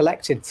that I've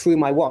collected through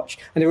my watch,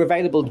 and they're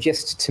available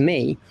just to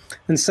me.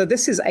 And so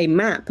this is a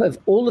map of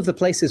all of the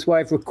places where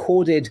I've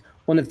recorded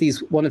one of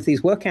these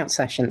workout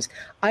sessions.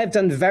 I have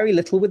done very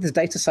little with this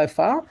data so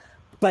far,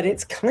 but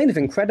it's kind of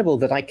incredible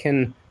that I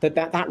can,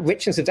 that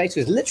richness of data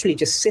is literally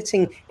just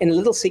sitting in a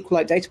little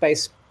SQLite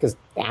database, because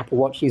the Apple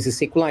Watch uses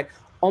SQLite,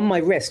 on my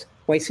wrist,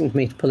 waiting for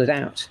me to pull it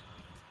out.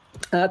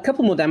 A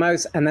couple more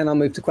demos, and then I'll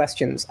move to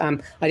questions.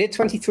 I did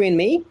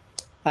 23andMe.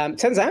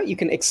 Turns out you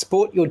can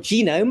export your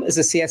genome as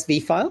a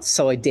CSV file,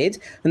 so I did.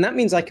 And that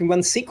means I can run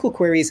SQL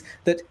queries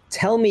that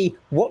tell me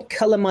what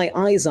color my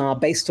eyes are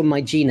based on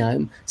my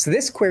genome. So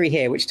this query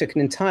here, which took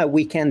an entire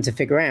weekend to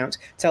figure out,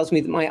 tells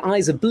me that my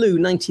eyes are blue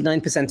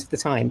 99% of the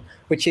time,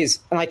 which is,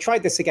 and I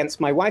tried this against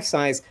my wife's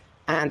eyes,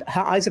 and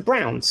her eyes are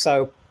brown.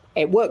 So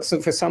it works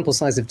for a sample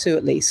size of 2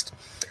 at least.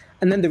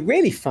 And then the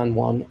really fun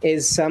one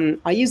is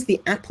I use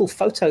the Apple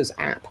Photos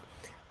app.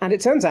 And it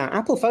turns out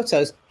Apple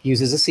Photos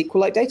uses a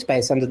SQLite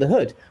database under the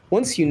hood.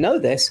 Once you know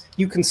this,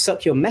 you can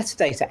suck your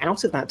metadata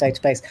out of that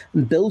database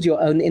and build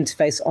your own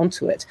interface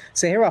onto it.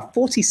 So here are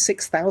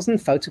 46,000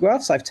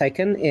 photographs I've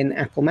taken in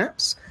Apple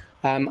Maps.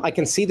 I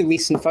can see the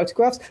recent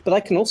photographs, but I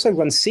can also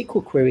run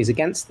SQL queries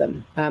against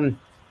them.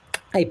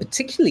 A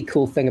particularly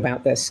cool thing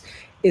about this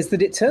is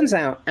that it turns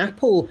out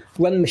Apple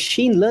run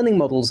machine learning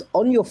models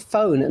on your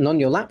phone and on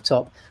your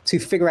laptop to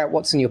figure out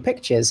what's in your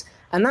pictures.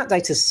 And that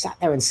data sat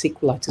there in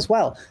SQLite as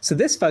well. So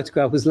this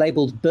photograph was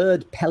labeled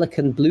bird,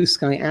 pelican, blue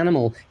sky,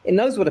 animal. It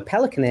knows what a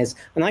pelican is,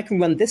 and I can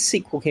run this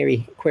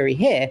SQL query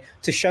here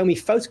to show me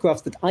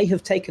photographs that I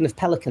have taken of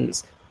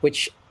pelicans,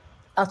 which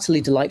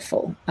utterly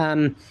delightful.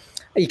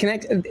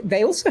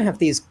 They also have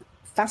these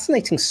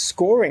fascinating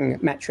scoring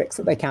metrics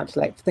that they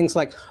calculate, things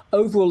like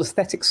overall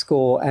aesthetic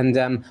score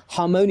and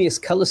harmonious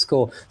color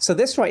score. So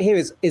this right here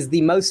is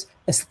the most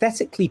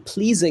aesthetically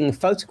pleasing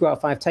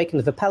photograph I've taken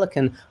of a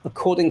pelican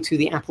according to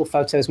the Apple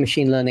Photos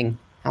machine learning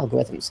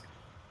algorithms,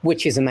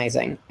 which is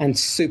amazing and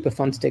super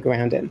fun to dig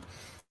around in.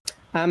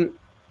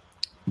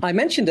 I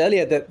mentioned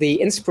earlier that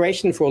the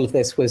inspiration for all of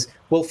this was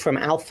Wolfram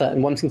Alpha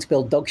and wanting to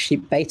build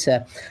Dogsheep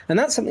Beta. And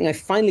that's something I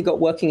finally got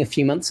working a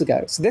few months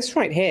ago. So this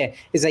right here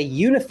is a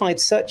unified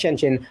search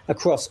engine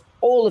across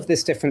all of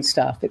this different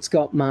stuff. It's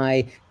got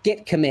my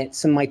Git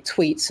commits and my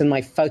tweets and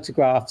my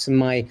photographs and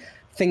my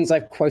things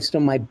I've quoted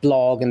on my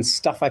blog and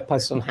stuff I've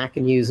posted on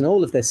Hacker News and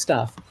all of this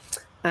stuff.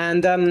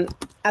 And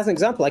as an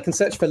example, I can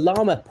search for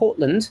Llama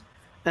Portland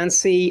and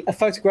see a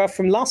photograph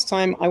from last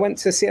time I went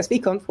to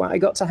csvconf where I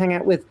got to hang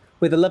out with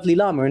a lovely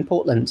llama in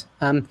Portland.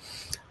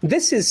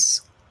 This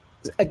is,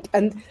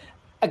 and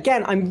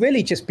again, I'm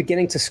really just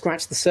beginning to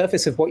scratch the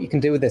surface of what you can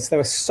do with this. There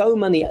are so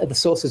many other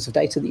sources of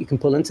data that you can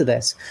pull into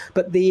this.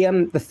 But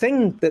the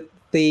thing that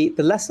the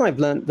lesson I've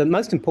learned, the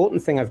most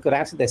important thing I've got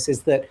out of this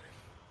is that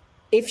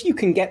if you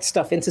can get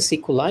stuff into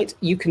SQLite,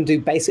 you can do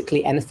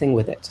basically anything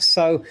with it.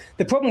 So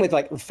the problem with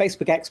like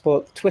Facebook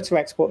export, Twitter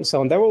export, and so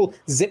on, they're all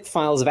zip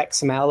files of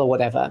XML or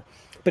whatever.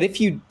 But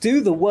if you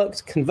do the work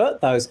to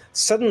convert those,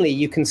 suddenly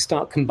you can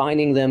start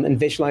combining them and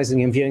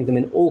visualizing and viewing them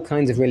in all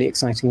kinds of really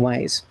exciting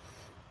ways.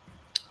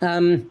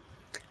 I've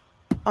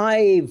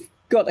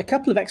got a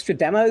couple of extra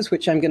demos,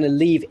 which I'm going to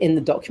leave in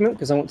the document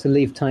because I want to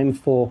leave time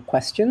for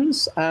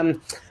questions.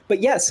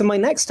 But yeah, so my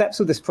next steps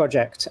with this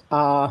project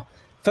are,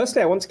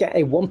 firstly, I want to get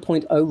a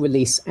 1.0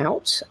 release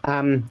out,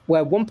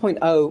 where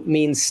 1.0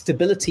 means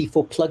stability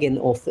for plugin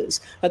authors.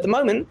 At the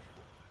moment,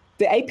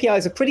 the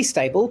APIs are pretty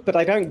stable, but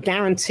I don't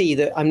guarantee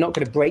that I'm not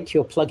going to break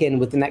your plugin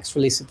with the next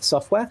release of the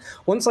software.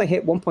 Once I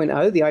hit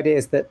 1.0, the idea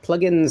is that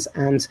plugins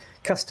and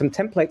custom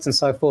templates and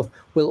so forth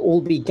will all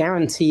be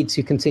guaranteed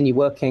to continue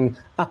working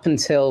up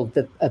until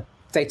the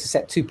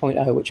Datasette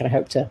 2.0, which I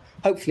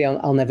hopefully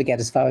I'll never get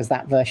as far as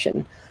that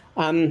version.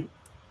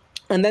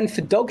 And then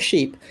for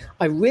Dogsheep,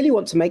 I really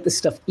want to make this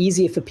stuff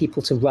easier for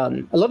people to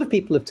run. A lot of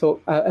people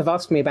have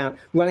asked me about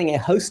running a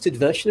hosted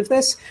version of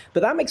this,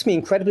 but that makes me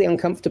incredibly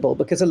uncomfortable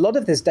because a lot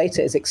of this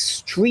data is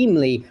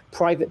extremely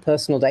private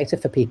personal data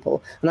for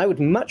people. And I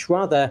would much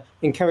rather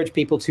encourage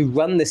people to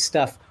run this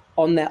stuff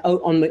on their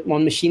own,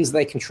 on machines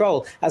they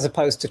control, as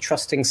opposed to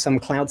trusting some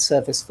cloud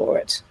service for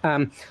it.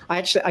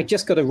 I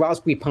just got a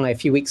Raspberry Pi a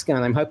few weeks ago,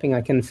 and I'm hoping I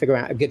can figure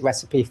out a good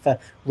recipe for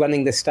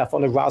running this stuff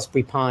on a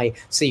Raspberry Pi,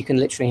 so you can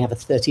literally have a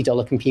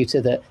 $30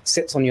 computer that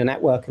sits on your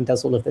network and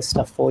does all of this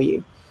stuff for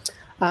you.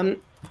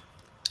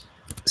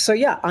 So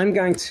yeah, I'm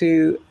going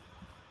to.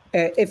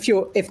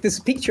 If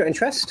this piques your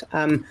interest,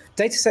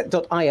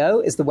 Datasette.io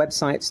is the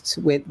website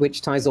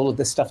which ties all of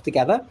this stuff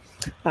together.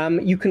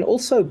 You can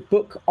also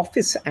book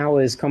office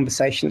hours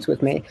conversations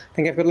with me. I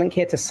think I've got a link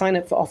here to sign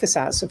up for office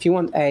hours. So if you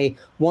want a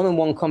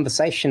one-on-one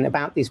conversation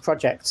about these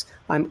projects,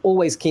 I'm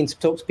always keen to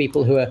talk to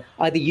people who are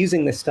either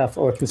using this stuff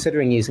or are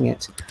considering using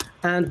it.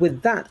 And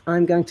with that,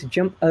 I'm going to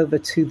jump over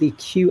to the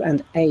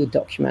Q&A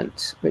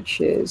document,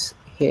 which is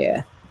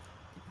here.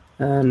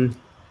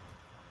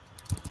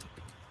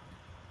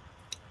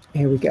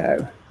 Here we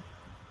go.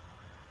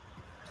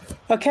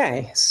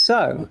 Okay,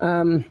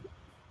 so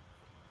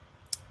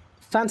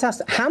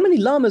fantastic. How many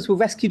llamas were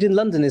rescued in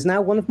London is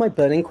now one of my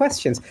burning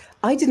questions.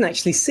 I didn't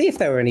actually see if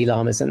there were any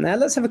llamas in there.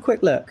 Let's have a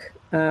quick look.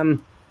 Where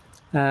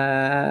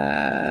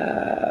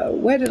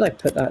did I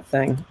put that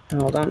thing?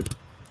 Hold on.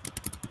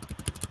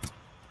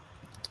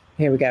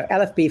 Here we go.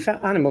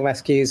 LFB animal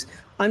rescues.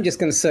 I'm just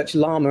going to search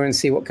llama and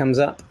see what comes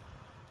up.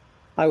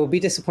 I will be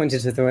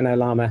disappointed if there are no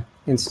llama.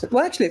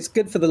 Well, actually, it's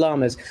good for the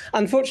llamas.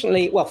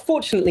 Unfortunately, well,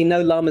 fortunately,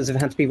 no llamas have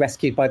had to be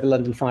rescued by the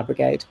London Fire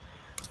Brigade.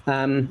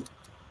 Any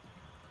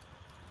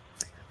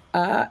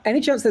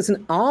chance there's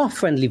an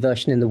R-friendly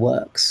version in the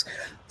works?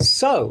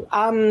 So,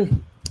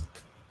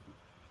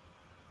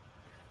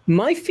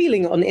 my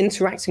feeling on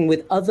interacting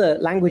with other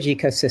language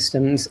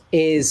ecosystems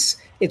is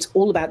it's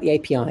all about the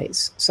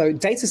APIs. So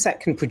Datasette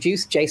can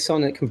produce JSON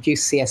and it can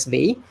produce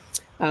CSV.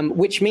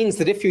 Which means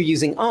that if you're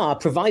using R,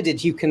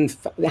 provided you can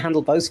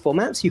handle those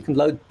formats, you can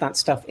load that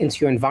stuff into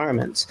your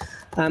environment.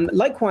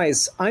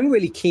 Likewise, I'm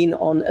really keen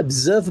on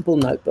observable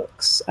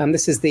notebooks.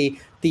 This is the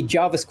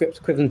JavaScript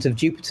equivalent of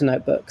Jupyter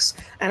notebooks.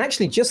 And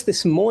actually, just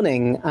this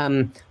morning,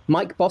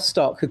 Mike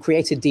Bostock, who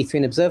created D3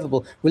 and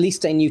Observable,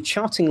 released a new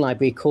charting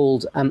library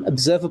called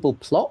Observable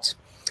Plot.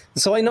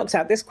 So I knocked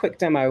out this quick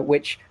demo,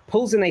 which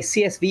pulls in a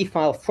CSV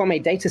file from a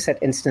dataset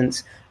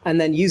instance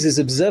and then uses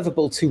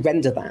observable to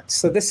render that.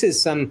 So this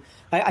is,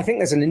 I think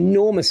there's an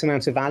enormous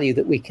amount of value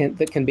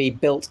that can be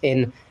built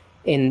in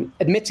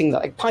admitting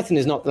that Python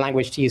is not the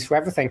language to use for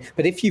everything.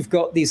 But if you've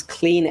got these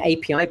clean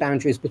API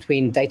boundaries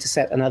between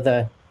dataset and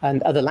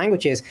other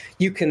languages,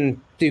 you can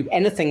do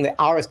anything that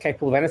R is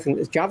capable of, anything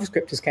that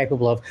JavaScript is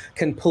capable of,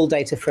 can pull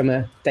data from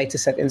a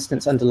dataset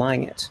instance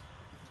underlying it.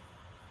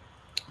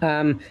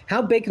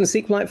 How big can a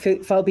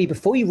SQLite file be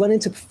before you run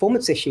into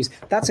performance issues?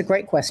 That's a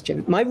great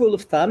question. My rule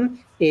of thumb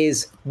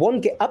is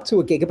up to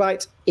a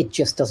gigabyte, it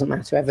just doesn't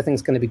matter.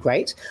 Everything's going to be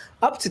great.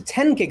 Up to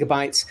 10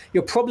 gigabytes,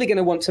 you're probably going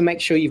to want to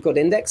make sure you've got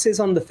indexes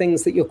on the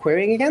things that you're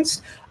querying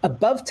against.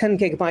 Above 10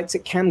 gigabytes,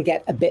 it can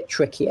get a bit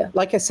trickier.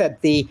 Like I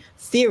said, the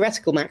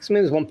theoretical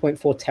maximum is 1.4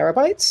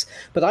 terabytes,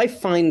 but I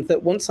find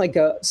that once I've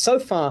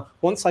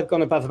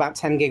gone above about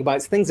 10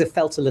 gigabytes, things have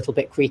felt a little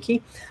bit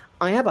creaky.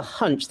 I have a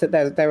hunch that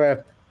there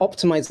are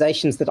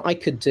optimizations that I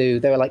could do.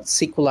 There are like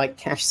SQLite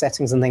cache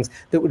settings and things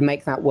that would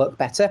make that work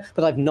better,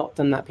 but I've not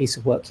done that piece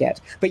of work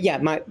yet. But yeah,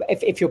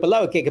 if you're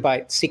below a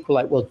gigabyte,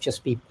 SQLite will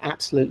just be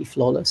absolutely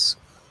flawless.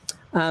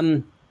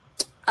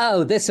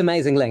 Oh, this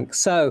amazing link.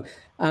 So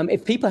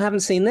if people haven't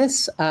seen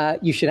this,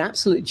 you should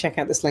absolutely check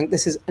out this link.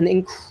 This is an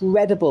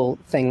incredible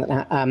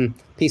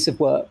piece of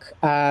work.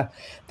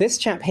 This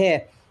chap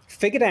here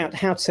figured out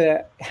how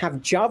to have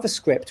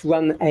JavaScript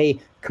run a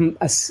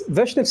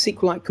version of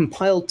SQLite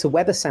compiled to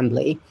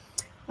WebAssembly.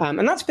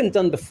 And that's been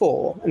done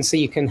before. And so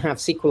you can have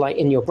SQLite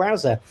in your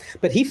browser.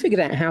 But he figured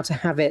out how to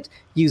have it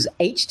use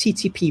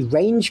HTTP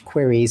range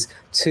queries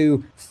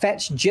to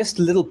fetch just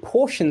little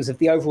portions of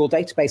the overall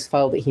database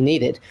file that he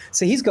needed.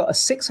 So he's got a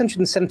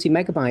 670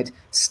 megabyte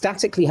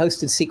statically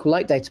hosted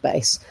SQLite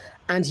database.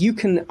 And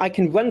I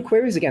can run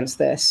queries against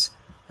this.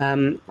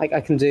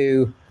 I can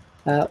do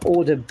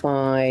order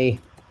by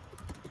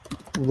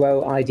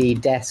row ID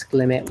desk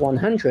limit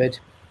 100.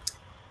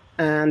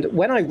 And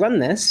when I run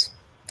this,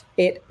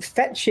 it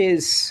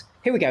fetches,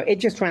 here we go, it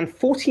just ran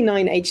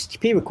 49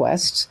 HTTP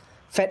requests,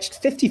 fetched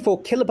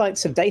 54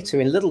 kilobytes of data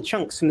in little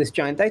chunks from this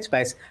giant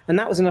database, and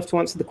that was enough to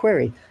answer the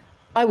query.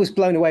 I was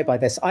blown away by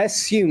this. I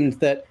assumed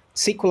that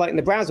SQLite in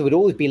the browser would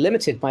always be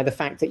limited by the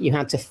fact that you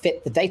had to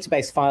fit the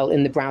database file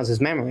in the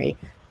browser's memory.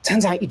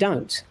 Turns out you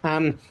don't.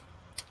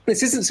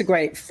 This isn't so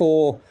great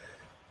for,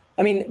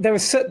 I mean,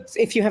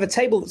 if you have a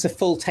table that's a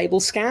full table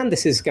scan,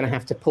 this is going to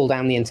have to pull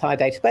down the entire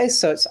database.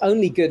 So it's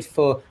only good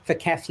for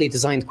carefully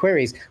designed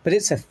queries. But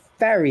it's a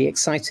very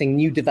exciting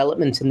new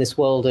development in this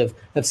world of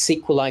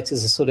SQLite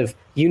as a sort of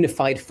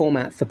unified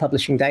format for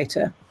publishing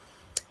data.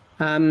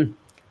 Do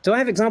I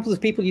have examples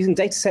of people using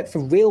Dataset for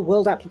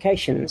real-world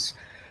applications?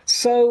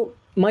 So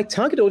my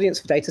target audience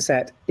for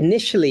Dataset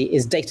initially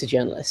is data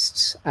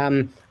journalists.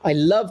 I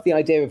love the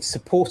idea of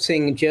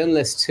supporting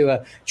journalists who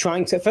are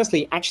trying to,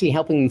 firstly, actually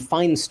helping them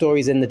find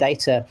stories in the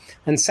data,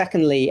 and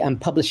secondly,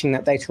 publishing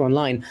that data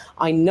online.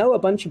 I know a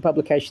bunch of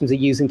publications are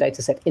using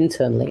Dataset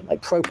internally,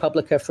 like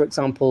ProPublica, for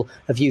example,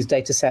 have used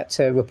Dataset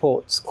to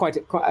report quite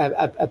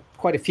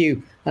a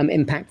few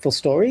impactful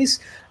stories.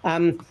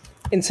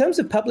 In terms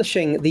of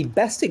publishing, the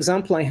best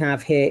example I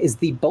have here is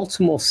the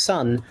Baltimore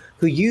Sun,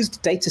 who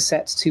used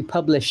Dataset to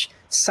publish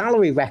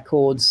salary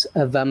records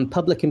of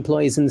public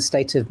employees in the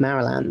state of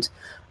Maryland.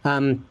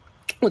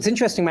 What's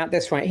interesting about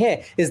this right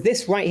here is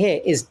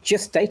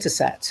just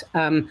Dataset,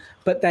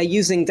 but they're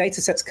using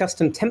Dataset's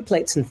custom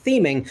templates and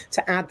theming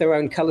to add their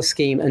own color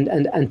scheme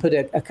and put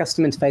a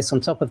custom interface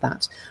on top of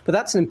that. But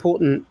that's an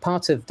important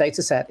part of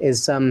Dataset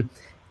is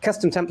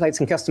custom templates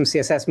and custom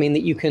CSS mean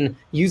that you can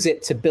use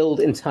it to build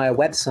entire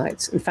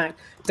websites. In fact,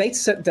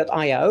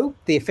 Dataset.io,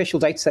 the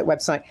official Dataset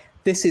website,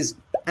 this is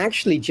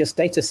actually just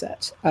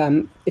Dataset.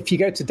 If you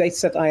go to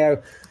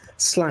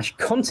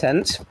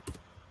Dataset.io/content,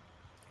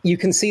 you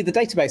can see the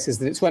databases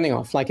that it's running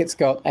off. Like it's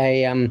got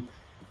a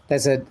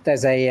there's a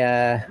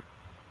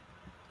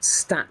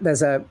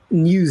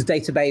news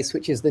database,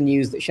 which is the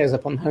news that shows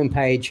up on the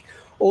homepage.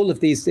 All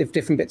of these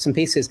different bits and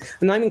pieces.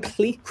 And I'm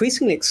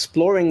increasingly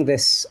exploring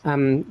this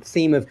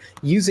theme of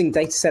using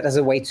Dataset as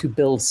a way to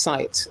build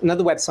sites.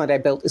 Another website I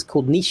built is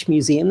called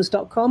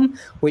nichemuseums.com,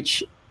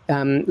 which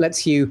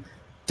lets you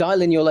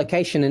dial in your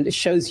location and it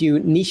shows you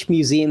niche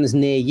museums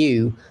near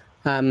you.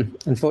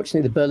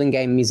 Unfortunately, the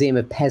Burlingame Museum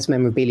of Pez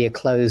Memorabilia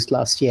closed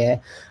last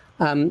year.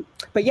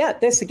 But yeah,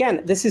 this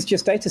is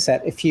just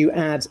Dataset. If you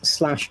add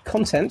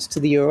 /content to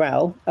the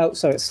URL,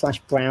 it's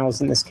 /browse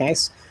in this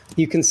case,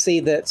 you can see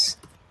that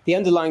the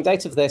underlying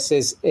data of this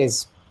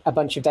is a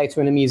bunch of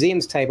data in a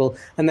museums table,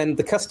 and then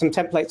the custom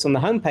templates on the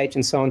homepage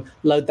and so on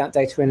load that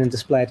data in and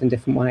display it in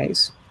different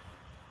ways.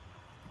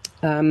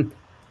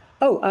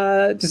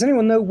 Does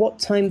anyone know what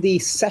time the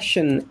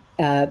session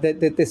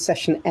the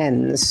session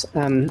ends?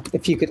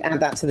 If you could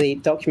add that to the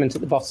document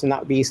at the bottom,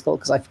 that would be useful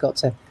because I forgot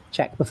to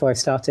check before I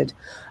started.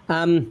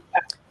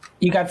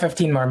 You got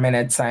 15 more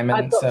minutes, Simon.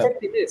 I've got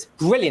 15 minutes.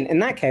 Brilliant. In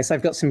that case,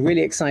 I've got some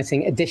really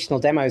exciting additional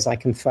demos I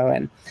can throw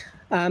in.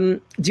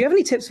 Do you have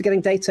any tips for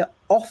getting data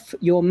off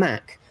your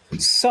Mac?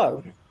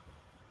 So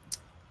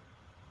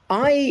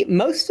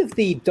Most of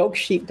the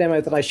Dogsheep demo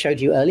that I showed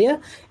you earlier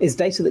is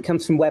data that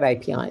comes from web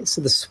APIs.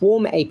 So the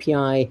Swarm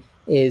API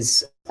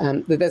is,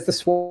 there's the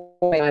Swarm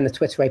API and the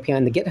Twitter API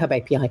and the GitHub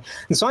API.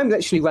 And so I'm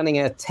actually running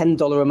a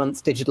 $10 a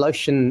month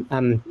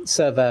DigitalOcean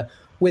server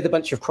with a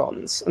bunch of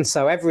crons. And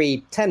so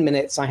every 10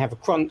 minutes, I have a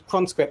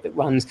cron script that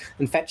runs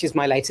and fetches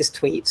my latest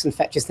tweets and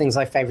fetches things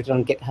I favorited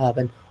on GitHub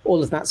and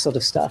all of that sort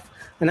of stuff.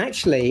 And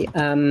actually,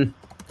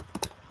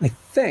 I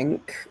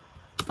think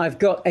I've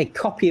got a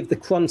copy of the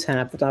cron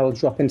tab that I will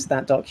drop into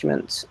that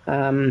document.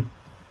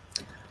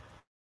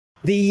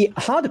 The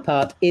harder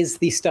part is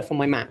the stuff on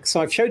my Mac.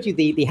 So I've showed you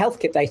the health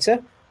kit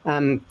data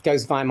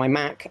goes via my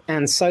Mac,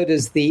 and so do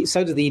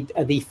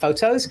the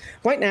photos.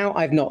 Right now,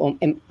 I've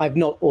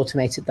not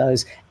automated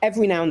those.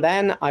 Every now and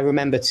then, I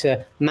remember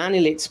to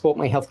manually export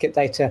my health kit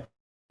data,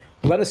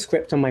 run a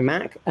script on my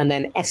Mac, and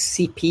then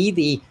SCP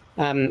the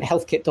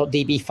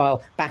healthkit.db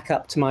file back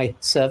up to my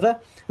server.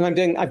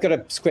 And I've got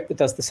a script that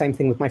does the same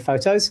thing with my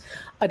photos.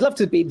 I'd love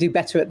to do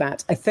better at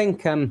that. I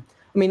think, I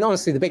mean,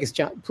 honestly, the biggest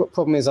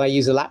problem is I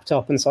use a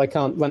laptop, and so I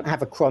can't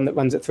have a cron that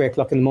runs at 3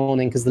 o'clock in the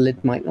morning because the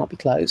lid might be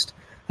closed.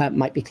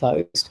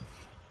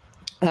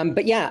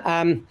 But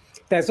yeah,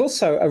 there's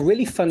also a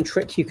really fun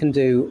trick you can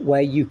do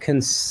where you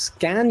can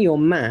scan your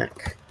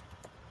Mac.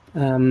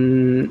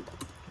 Let's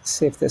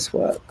see if this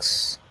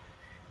works.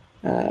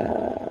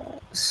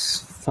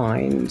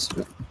 Find.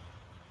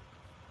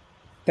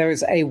 There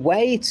is a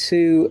way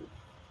to.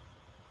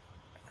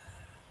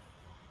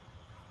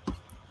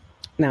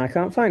 Now I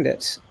can't find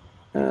it.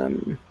 There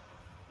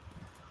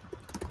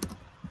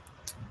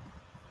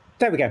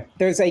we go.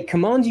 There's a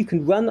command you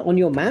can run on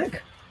your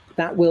Mac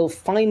that will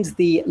find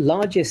the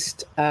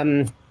largest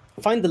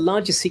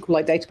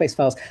SQLite database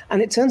files.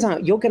 And it turns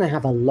out you're going to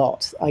have a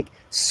lot. Like,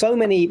 so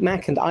many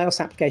Mac and iOS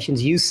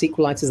applications use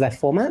SQLite as their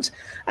format.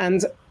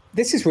 And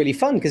this is really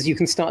fun because you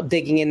can start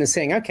digging in and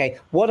saying, okay,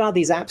 what are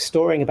these apps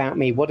storing about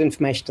me? What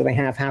information do they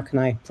have? How can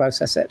I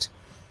process it?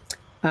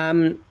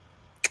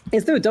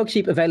 Is there a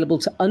Dogsheep available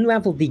to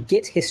unravel the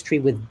Git history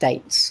with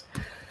dates?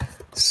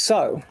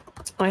 So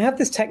I have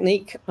this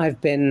technique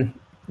I've been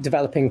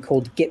developing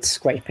called Git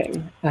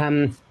scraping.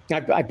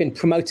 I've been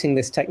promoting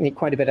this technique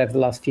quite a bit over the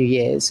last few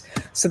years.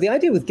 So the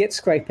idea with Git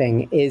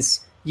scraping is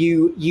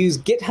you use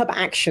GitHub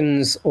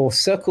Actions or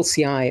Circle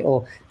CI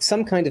or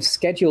some kind of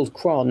scheduled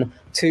cron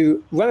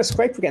to run a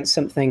scraper against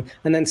something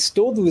and then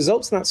store the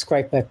results of that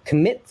scraper,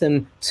 commit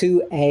them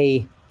to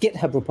a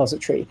GitHub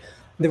repository.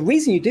 The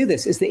reason you do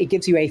this is that it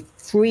gives you a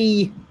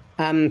free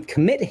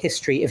commit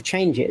history of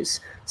changes.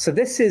 So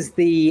this is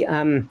the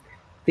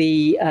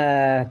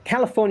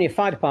California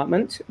Fire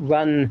Department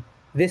run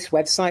this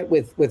website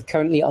with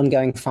currently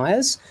ongoing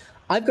fires.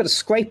 I've got a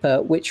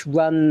scraper which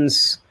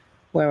runs,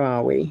 where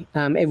are we?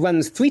 It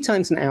runs 3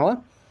 times an hour,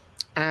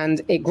 and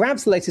it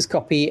grabs the latest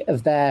copy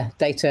of their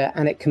data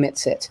and it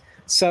commits it.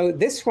 So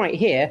this right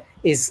here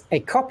is a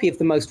copy of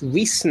the most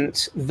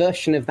recent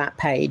version of that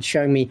page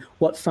showing me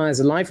what fire's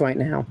alive right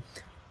now.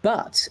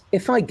 But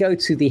if I go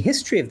to the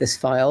history of this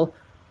file,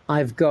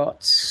 I've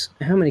got,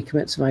 how many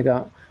commits have I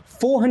got?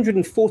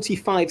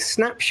 445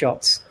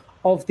 snapshots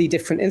of the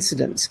different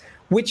incidents,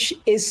 which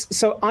is,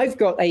 so I've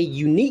got a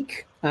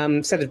unique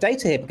set of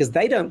data here because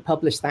they don't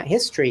publish that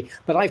history,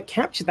 but I've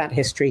captured that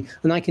history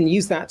and I can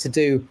use that to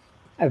do,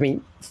 I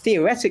mean,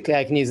 theoretically,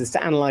 I can use this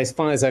to analyze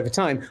fires over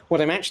time. What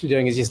I'm actually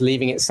doing is just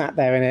leaving it sat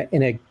there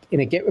in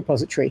a Git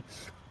repository.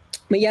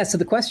 But yeah, so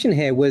the question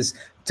here was,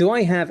 do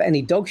I have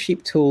any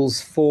Dogsheep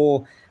tools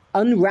for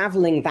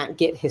unraveling that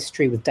Git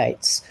history with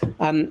dates?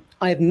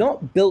 I have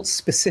not built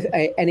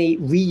any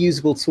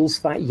reusable tools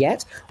for that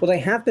yet. What I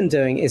have been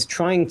doing is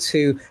trying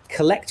to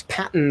collect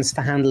patterns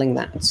for handling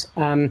that.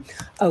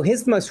 Oh,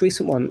 here's the most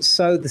recent one.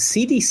 So the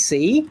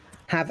CDC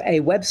have a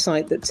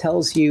website that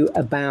tells you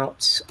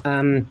about,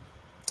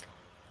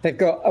 they've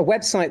got a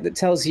website that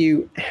tells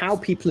you how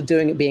people are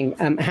doing at being,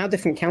 how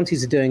different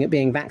counties are doing at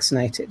being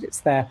vaccinated.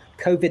 It's their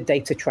COVID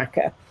data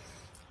tracker.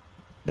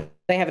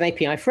 They have an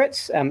API for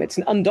it. It's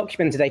an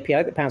undocumented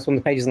API that powers one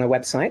of the pages on their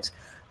website.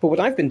 But what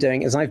I've been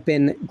doing is I've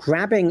been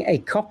grabbing a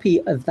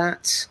copy of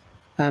that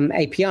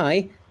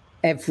API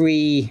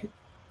every,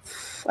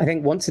 I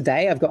think once a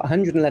day. I've got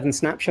 111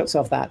 snapshots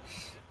of that.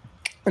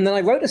 And then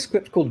I wrote a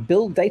script called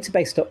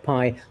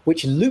builddatabase.py,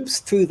 which loops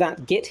through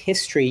that Git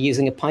history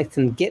using a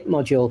Python Git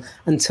module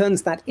and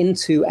turns that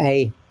into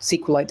a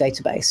SQLite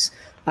database.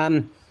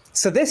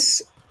 So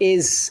this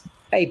is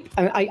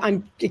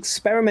I'm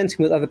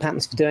experimenting with other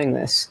patterns for doing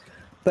this.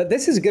 But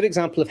this is a good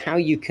example of how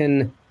you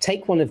can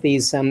take one of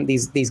these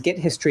Git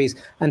histories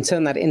and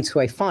turn that into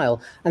a file.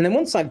 And then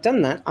once I've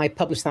done that, I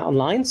publish that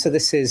online. So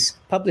this is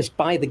published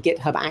by the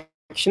GitHub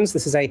Actions.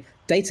 This is a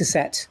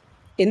dataset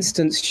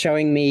instance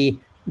showing me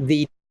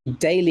the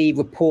daily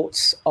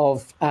reports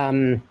of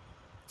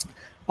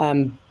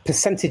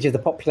percentage of the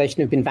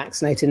population who've been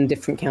vaccinated in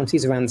different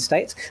counties around the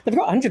states. They've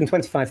got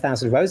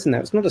 125,000 rows in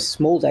there. It's not a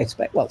small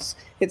database. Well,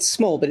 it's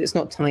small, but it's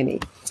not tiny.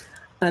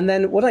 And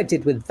then what I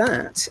did with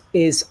that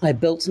is I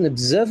built an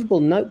observable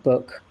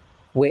notebook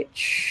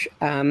which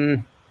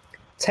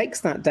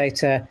takes that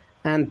data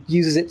and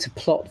uses it to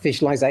plot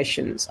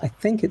visualizations. I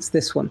think it's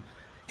this one.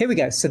 Here we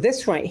go. So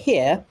this right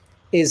here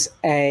is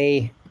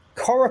a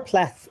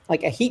choropleth,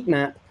 like a heat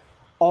map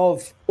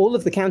of all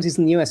of the counties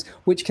in the US,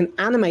 which can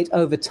animate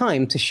over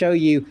time to show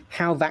you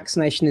how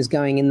vaccination is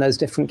going in those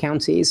different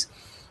counties.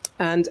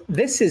 And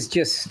this is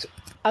just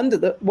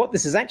what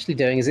this is actually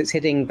doing is it's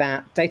hitting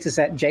that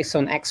dataset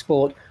JSON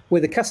export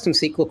with a custom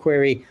SQL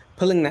query,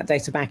 pulling that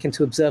data back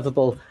into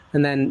observable,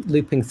 and then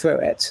looping through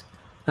it.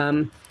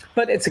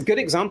 But it's a good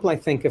example, I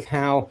think, of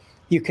how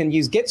you can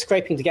use Git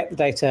scraping to get the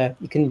data,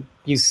 you can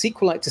use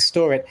SQLite to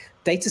store it,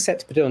 Datasette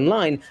to put it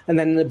online, and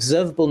then an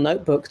observable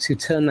notebook to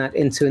turn that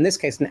into, in this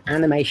case, an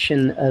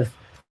animation of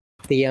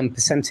the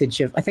percentage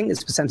of, I think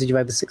it's the percentage of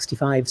over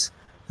 65s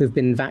who've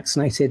been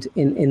vaccinated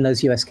in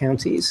those US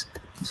counties.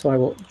 So I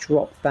will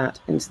drop that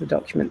into the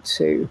document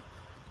too.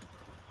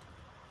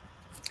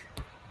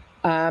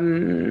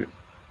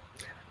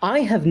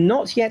 I have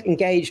not yet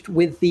engaged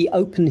with the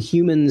Open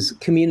Humans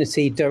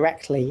community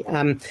directly.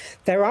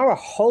 There are a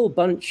whole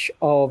bunch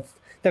of,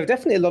 there are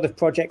definitely a lot of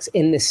projects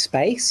in this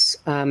space,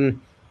 in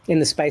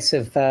the space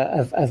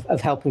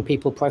of helping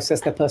people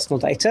process their personal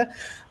data.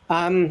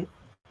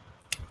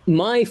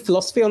 My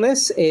philosophy on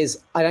this is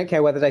I don't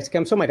care where the data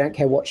comes from. I don't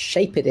care what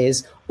shape it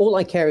is. All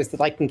I care is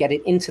that I can get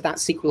it into that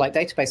SQLite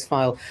database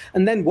file.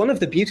 And then one of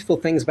the beautiful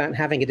things about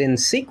having it in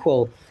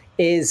SQL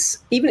is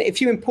even if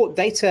you import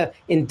data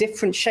in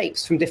different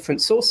shapes from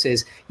different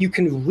sources, you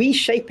can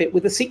reshape it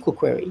with a SQL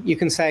query. You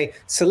can say,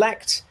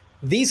 select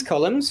these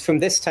columns from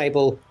this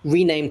table,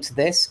 rename to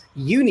this,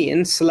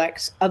 union,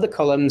 select other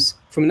columns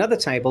from another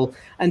table,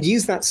 and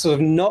use that sort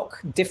of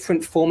knock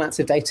different formats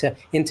of data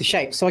into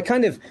shape. So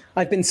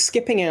I've been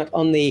skipping out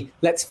on the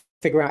let's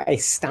figure out a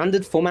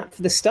standard format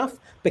for this stuff,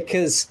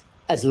 because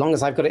as long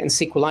as I've got it in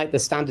SQLite, the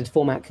standard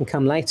format can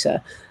come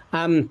later.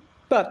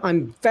 But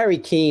I'm very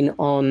keen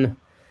on,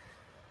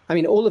 I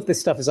mean, all of this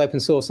stuff is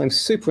open source. I'm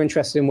super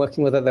interested in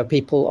working with other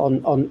people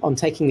on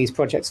taking these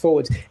projects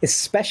forward,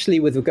 especially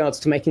with regards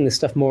to making this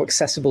stuff more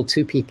accessible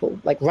to people.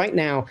 Like right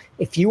now,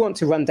 if you want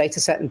to run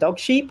Datasette and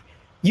Dogsheep,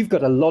 you've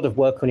got a lot of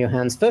work on your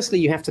hands. Firstly,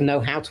 you have to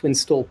know how to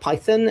install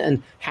Python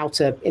and how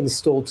to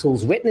install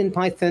tools written in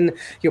Python.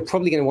 You're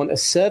probably going to want a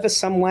server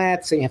somewhere,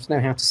 so you have to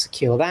know how to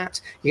secure that.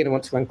 You're going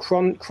to want to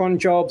run cron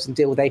jobs and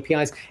deal with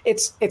APIs.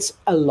 It's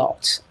a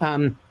lot.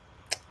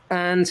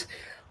 And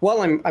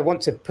while I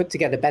want to put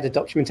together better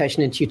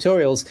documentation and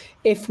tutorials,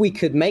 if we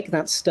could make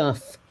that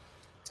stuff,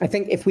 I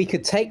think if we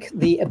could take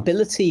the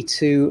ability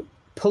to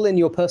pull in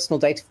your personal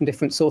data from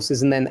different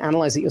sources and then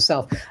analyze it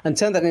yourself and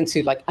turn that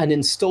into like an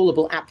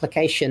installable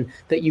application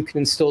that you can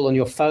install on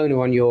your phone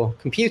or on your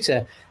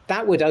computer,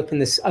 that would open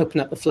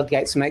up the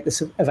floodgates and make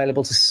this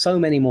available to so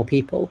many more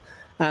people.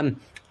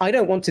 I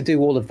don't want to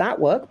do all of that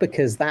work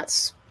because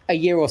that's a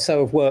year or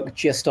so of work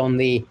just on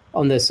the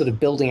sort of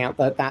building out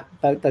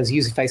those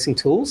user-facing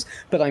tools.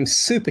 But I'm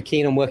super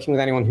keen on working with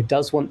anyone who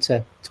does want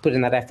to put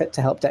in that effort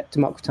to help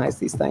democratize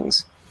these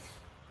things.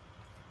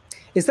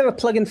 Is there a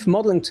plugin for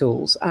modeling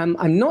tools?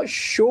 I'm not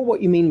sure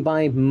what you mean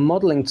by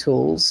modeling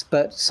tools,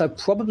 but so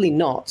probably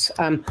not.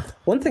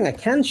 One thing I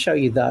can show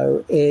you,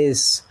 though,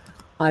 is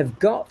I've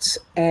got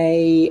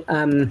a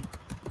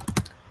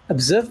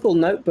observable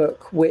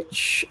notebook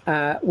which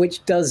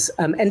does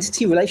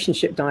entity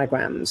relationship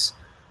diagrams.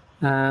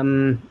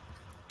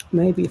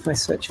 Maybe if I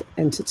search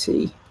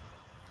entity,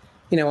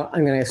 you know what,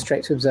 I'm going to go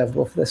straight to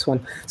observable for this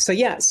one. So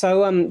yeah,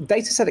 so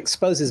Datasette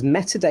exposes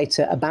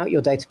metadata about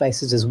your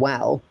databases as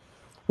well,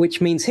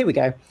 which means, here we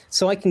go.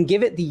 So I can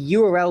give it the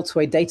URL to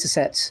a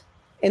Datasette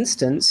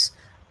instance,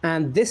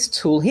 and this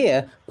tool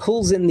here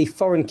pulls in the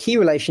foreign key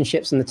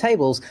relationships in the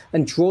tables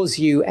and draws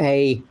you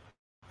a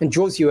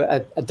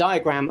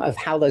diagram of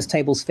how those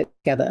tables fit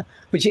together,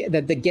 which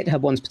the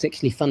GitHub one's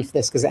particularly fun for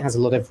this because it has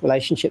a lot of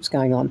relationships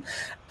going on.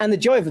 And the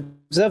joy of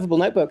observable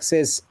notebooks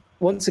is,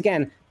 once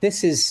again,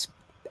 this is,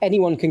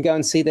 anyone can go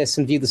and see this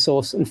and view the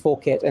source and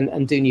fork it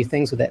and do new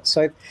things with it.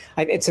 So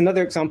it's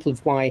another example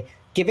of why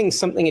giving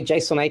something a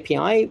JSON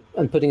API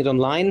and putting it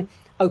online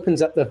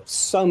opens up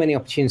so many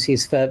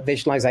opportunities for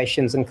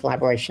visualizations and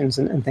collaborations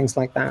and things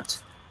like that.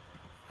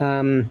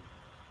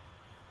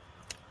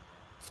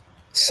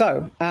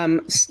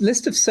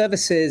 List of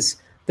services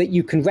that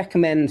you can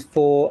recommend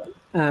for,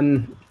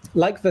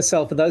 like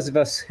Vercel, for those of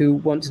us who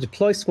want to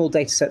deploy small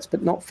data sets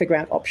but not figure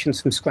out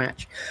options from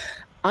scratch.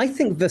 I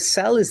think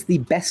Vercel is the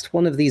best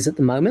one of these at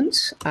the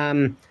moment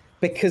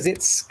because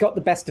it's got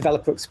the best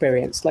developer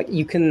experience. Like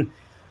you can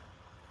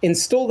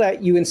install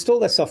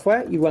their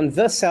software, you run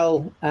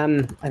Vercel,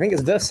 I think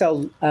it's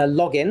Vercel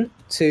login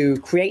to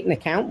create an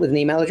account with an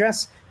email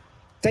address,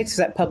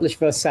 Dataset publish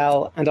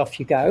Vercel, and off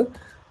you go.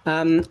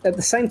 At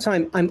the same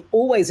time, I'm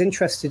always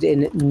interested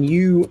in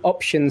new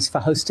options for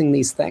hosting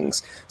these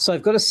things. So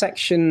I've got a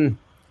section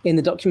in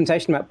the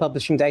documentation about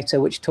publishing data,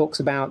 which talks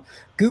about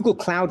Google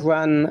Cloud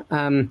Run,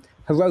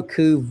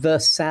 Heroku,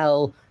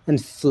 Vercel,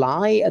 and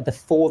Fly are the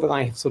 4 that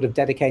I have sort of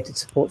dedicated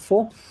support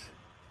for.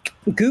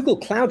 Google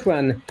Cloud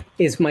Run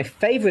is my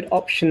favorite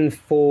option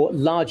for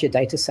larger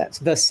data sets.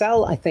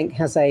 Vercel, I think,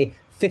 has a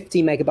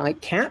 50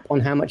 megabyte cap on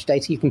how much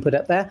data you can put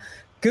up there.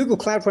 Google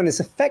Cloud Run is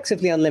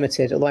effectively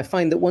unlimited, although I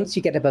find that once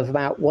you get above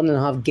about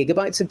 1.5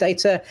 gigabytes of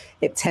data,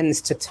 it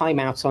tends to time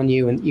out on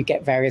you and you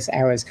get various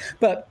errors.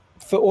 But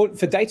for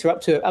data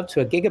up to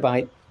a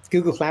gigabyte,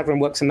 Google Cloud Run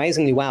works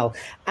amazingly well.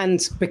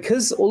 And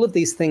because all of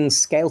these things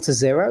scale to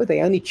 0,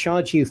 they only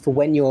charge you for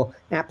when your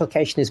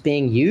application is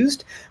being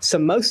used. So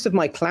most of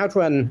my Cloud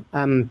Run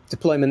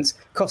deployments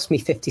cost me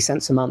 50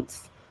 cents a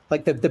month.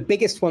 Like the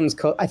biggest ones,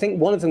 I think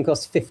one of them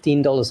cost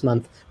 $15 a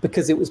month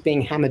because it was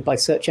being hammered by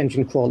search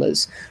engine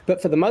crawlers.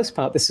 But for the most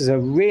part, this is a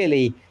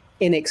really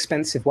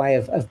inexpensive way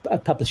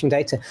of publishing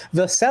data.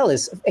 Vercel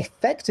is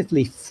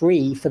effectively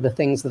free for the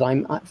things that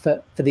I'm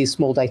for these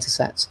small data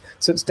sets.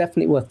 So it's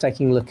definitely worth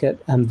taking a look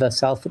at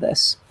Vercel for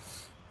this.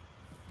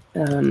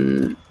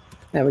 There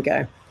we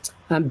go.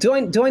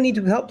 Do I need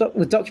help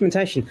with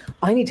documentation?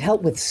 I need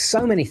help with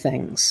so many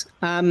things.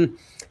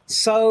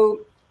 So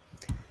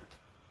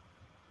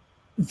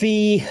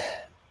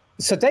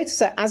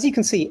Datasette, as you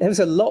can see, there's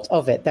a lot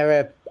of it.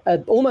 There are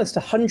almost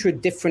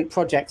 100 different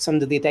projects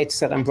under the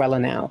Datasette umbrella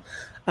now.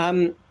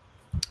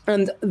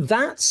 And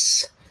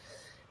that's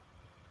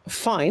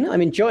fine.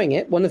 I'm enjoying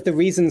it. One of the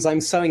reasons I'm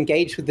so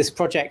engaged with this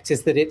project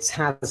is that it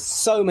has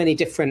so many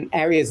different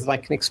areas that I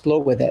can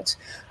explore with it.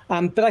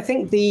 But I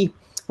think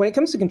when it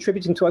comes to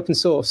contributing to open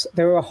source,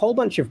 there are a whole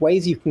bunch of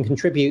ways you can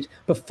contribute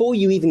before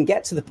you even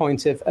get to the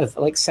point of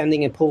like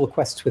sending in pull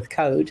requests with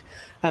code.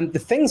 The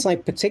things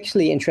I'm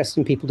particularly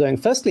interested in people doing,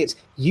 firstly, it's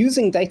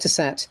using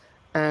Datasette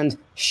and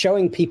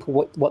showing people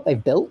what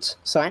they've built.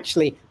 So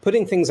actually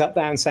putting things up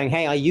there and saying,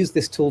 hey, I use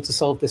this tool to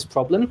solve this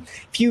problem.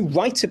 If you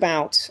write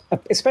about,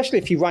 especially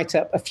if you write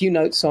up a few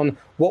notes on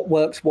what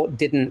worked, what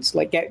didn't,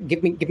 like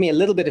give me a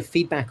little bit of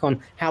feedback on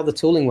how the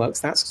tooling works,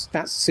 that's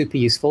super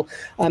useful.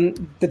 The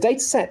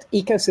Datasette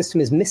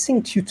ecosystem is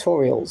missing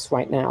tutorials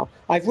right now.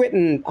 I've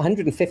written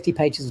 150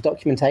 pages of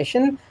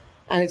documentation,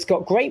 and it's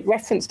got great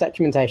reference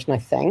documentation, I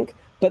think,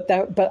 but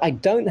I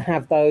don't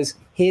have those.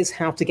 Here's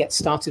how to get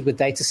started with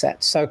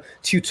Datasette. So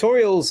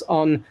tutorials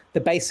on the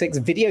basics,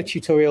 video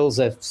tutorials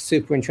are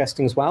super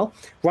interesting as well.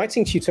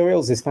 Writing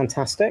tutorials is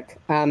fantastic.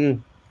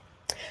 Then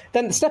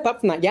the step up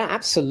from that, yeah,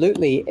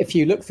 absolutely. If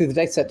you look through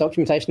the Datasette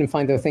documentation and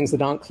find there are things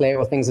that aren't clear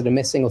or things that are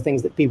missing or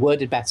things that be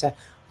worded better,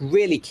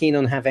 really keen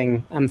on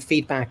having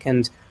feedback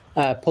and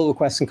pull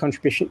requests and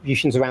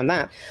contributions around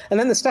that. And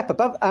then the step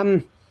above,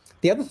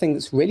 the other thing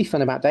that's really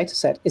fun about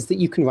Datasette is that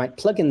you can write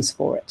plugins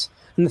for it.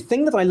 And the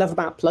thing that I love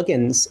about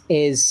plugins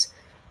is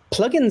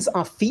plugins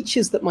are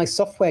features that my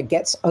software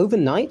gets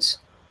overnight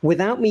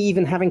without me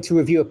even having to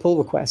review a pull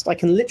request. I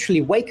can literally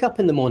wake up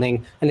in the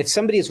morning, and if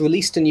somebody has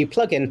released a new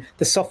plugin,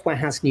 the software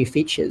has new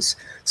features.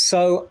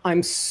 So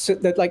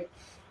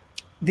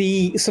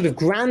the sort of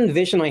grand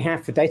vision I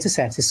have for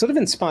Datasette is sort of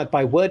inspired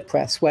by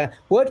WordPress, where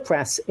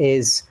WordPress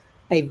is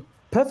a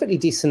perfectly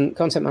decent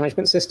content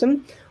management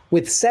system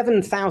with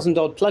 7,000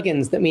 odd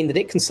plugins that mean that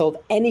it can solve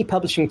any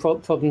publishing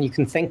problem you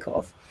can think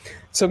of.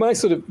 So my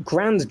sort of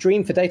grand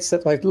dream for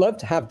Datasette, I'd love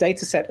to have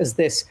Datasette as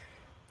this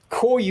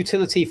core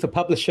utility for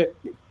publisher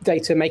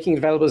data, making it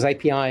available as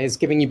APIs,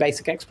 giving you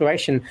basic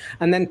exploration,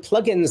 and then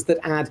plugins that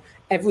add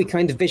every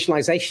kind of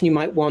visualization you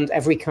might want,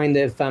 every kind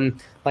of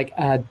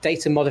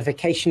data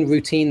modification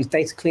routines,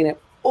 data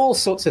cleanup, all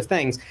sorts of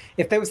things.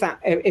 If there was that,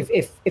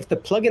 if the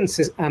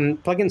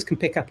plugins can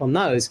pick up on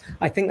those,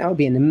 I think that would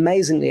be an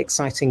amazingly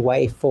exciting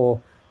way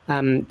for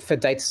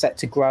Datasette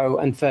to grow,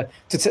 and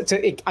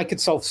it could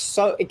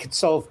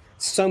solve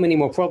so many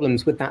more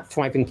problems with that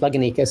thriving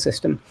plugin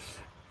ecosystem.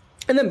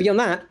 And then beyond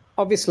that,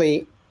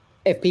 obviously,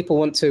 if people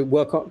want to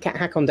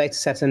hack on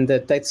Datasette and the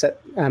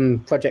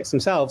Datasette projects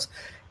themselves,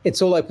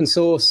 it's all open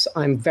source.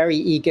 I'm very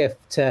eager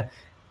to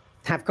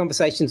have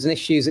conversations and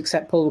issues,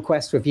 accept pull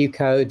requests, review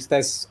code.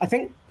 I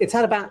think it's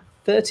had about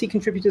 30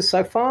 contributors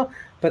so far,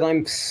 but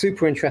I'm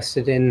super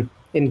interested in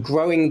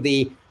growing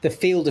the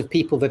field of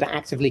people that are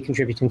actively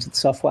contributing to the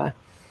software.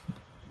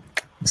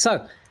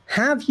 So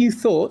have you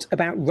thought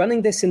about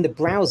running this in the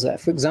browser,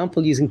 for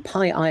example, using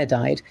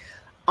PyIodide?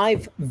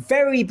 I've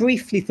very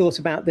briefly thought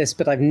about this,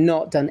 but I've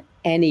not done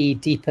any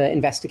deeper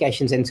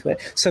investigations into it.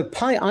 So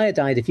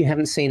PyIodide, if you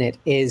haven't seen it,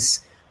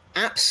 is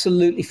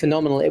absolutely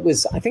phenomenal.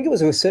 I think it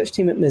was a research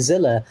team at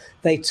Mozilla.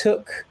 They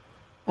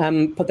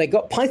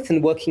got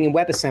Python working in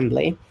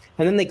WebAssembly,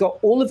 and then they got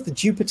all of the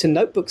Jupyter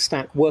Notebook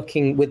stack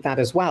working with that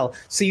as well.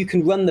 So you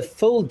can run the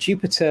full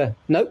Jupyter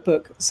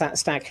Notebook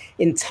stack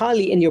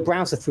entirely in your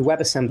browser through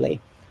WebAssembly,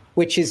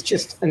 which is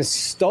just an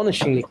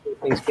astonishingly cool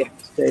thing to be able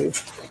to do.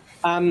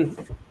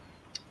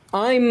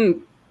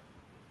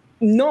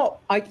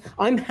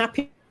 I'm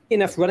happy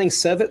enough running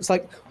servers.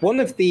 Like, one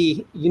of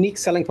the unique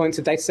selling points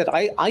of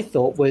Datasette I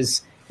thought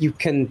was you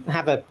can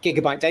have a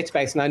gigabyte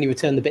database and only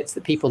return the bits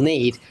that people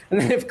need. And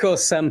then, of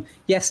course,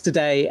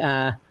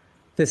 yesterday,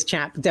 this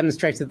chap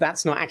demonstrated that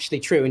that's not actually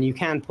true, and you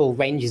can pull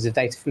ranges of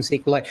data from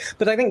SQLite.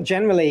 But I think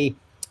generally,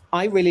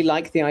 I really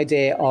like the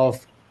idea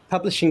of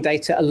publishing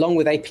data along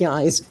with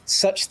APIs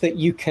such that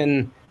you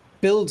can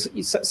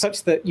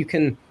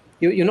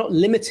you're not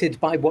limited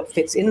by what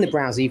fits in the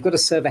browser. You've got a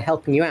server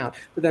helping you out,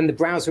 but then the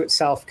browser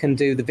itself can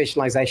do the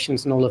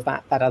visualizations and all of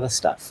that other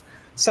stuff.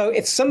 So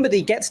if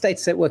somebody gets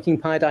Dataset working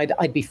pied,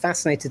 I'd be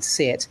fascinated to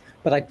see it,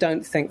 but I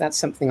don't think that's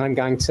something I'm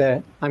going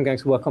to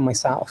work on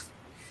myself.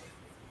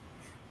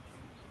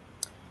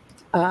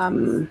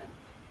 I'm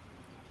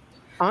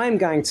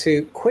going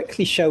to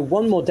quickly show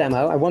one more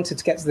demo. I wanted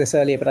to get to this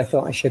earlier, but I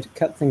thought I should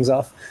cut things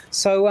off.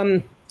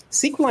 So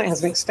SQLite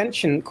has an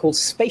extension called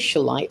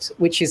Spatialite,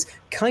 which is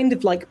kind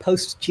of like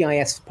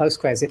PostGIS for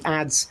Postgres. It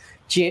adds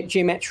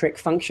geometric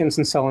functions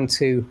and so on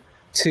to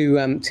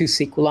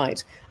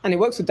SQLite. And it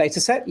works with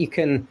Dataset. You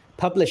can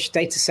publish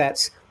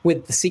datasets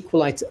with the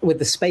SQLite, with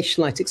the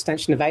Spatialite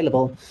extension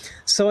available.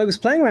 So I was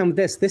playing around with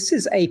this. This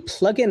is a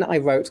plugin I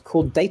wrote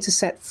called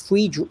Dataset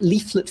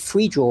Leaflet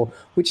Free Draw,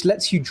 which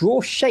lets you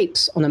draw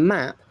shapes on a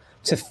map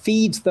to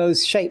feed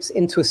those shapes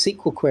into a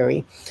SQL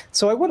query.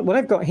 So what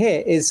I've got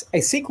here is a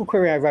SQL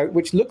query I wrote,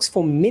 which looks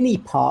for mini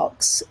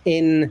parks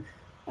in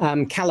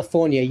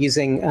California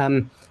using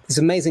this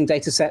amazing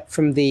data set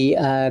from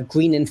the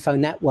Green Info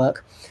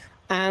Network.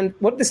 And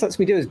what this lets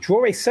me do is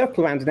draw a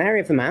circle around an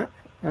area of the map.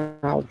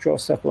 I'll draw a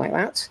circle like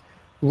that,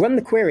 run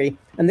the query,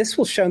 and this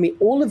will show me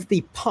all of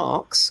the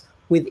parks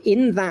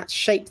within that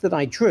shape that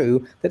I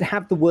drew that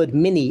have the word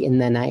mini in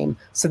their name.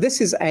 So this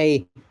is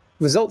a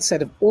result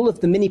set of all of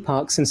the mini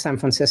parks in San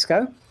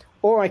Francisco,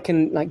 or I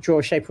can like draw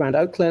a shape around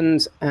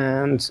Oakland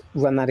and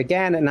run that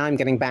again, and now I'm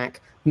getting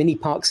back mini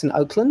parks in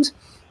Oakland.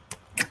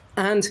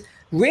 And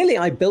really,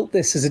 I built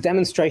this as a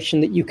demonstration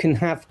that you can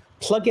have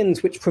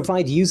plugins which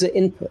provide user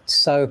input.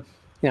 So,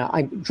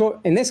 I draw,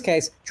 in this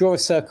case, draw a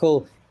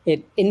circle.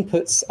 It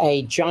inputs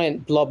a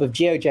giant blob of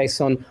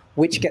GeoJSON,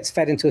 which gets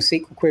fed into a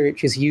SQL query,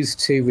 which is used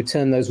to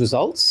return those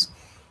results.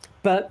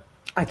 But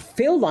I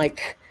feel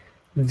like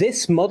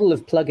this model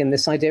of plugin,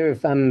 this idea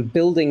of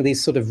building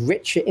these sort of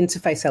richer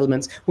interface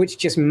elements, which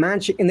just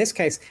in this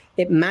case,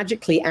 it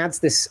magically adds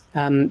this,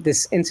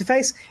 this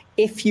interface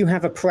if you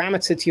have a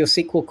parameter to your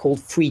SQL called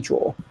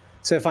FreeDraw.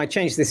 So if I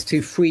change this to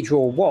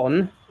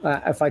FreeDraw1,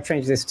 if I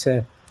change this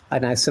to, I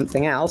don't know,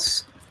 something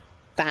else,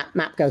 that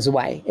map goes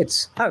away.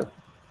 It's, oh,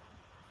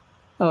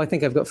 I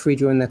think I've got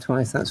FreeDraw in there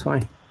twice, that's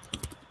why.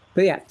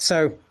 But yeah,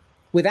 so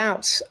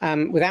without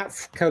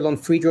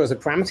FreeDraw as a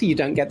parameter, you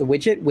don't get the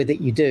widget. With it,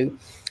 you do.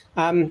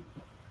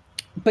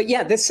 But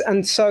yeah,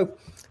 so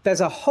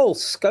there's a whole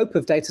scope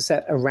of data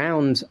set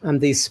around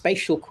these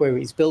spatial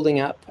queries, building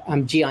up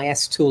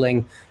GIS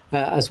tooling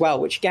as well,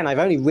 which again, I've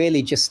only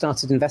really just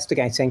started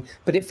investigating,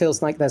 but it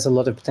feels like there's a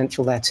lot of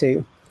potential there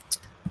too.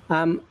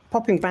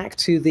 Popping back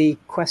to the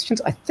questions,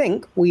 I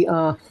think we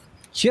are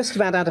just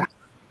about out of...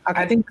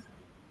 I think,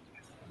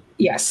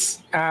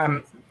 yes.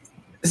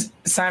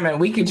 Simon,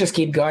 we could just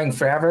keep going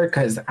forever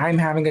because I'm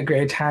having a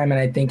great time and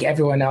I think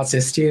everyone else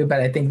is too,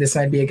 but I think this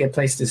might be a good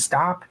place to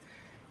stop.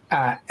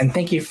 And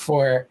thank you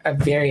for a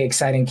very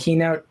exciting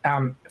keynote.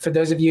 For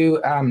those of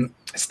you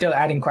still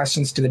adding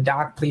questions to the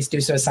doc, please do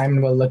so.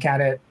 Simon will look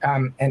at it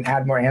and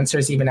add more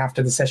answers even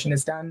after the session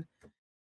is done.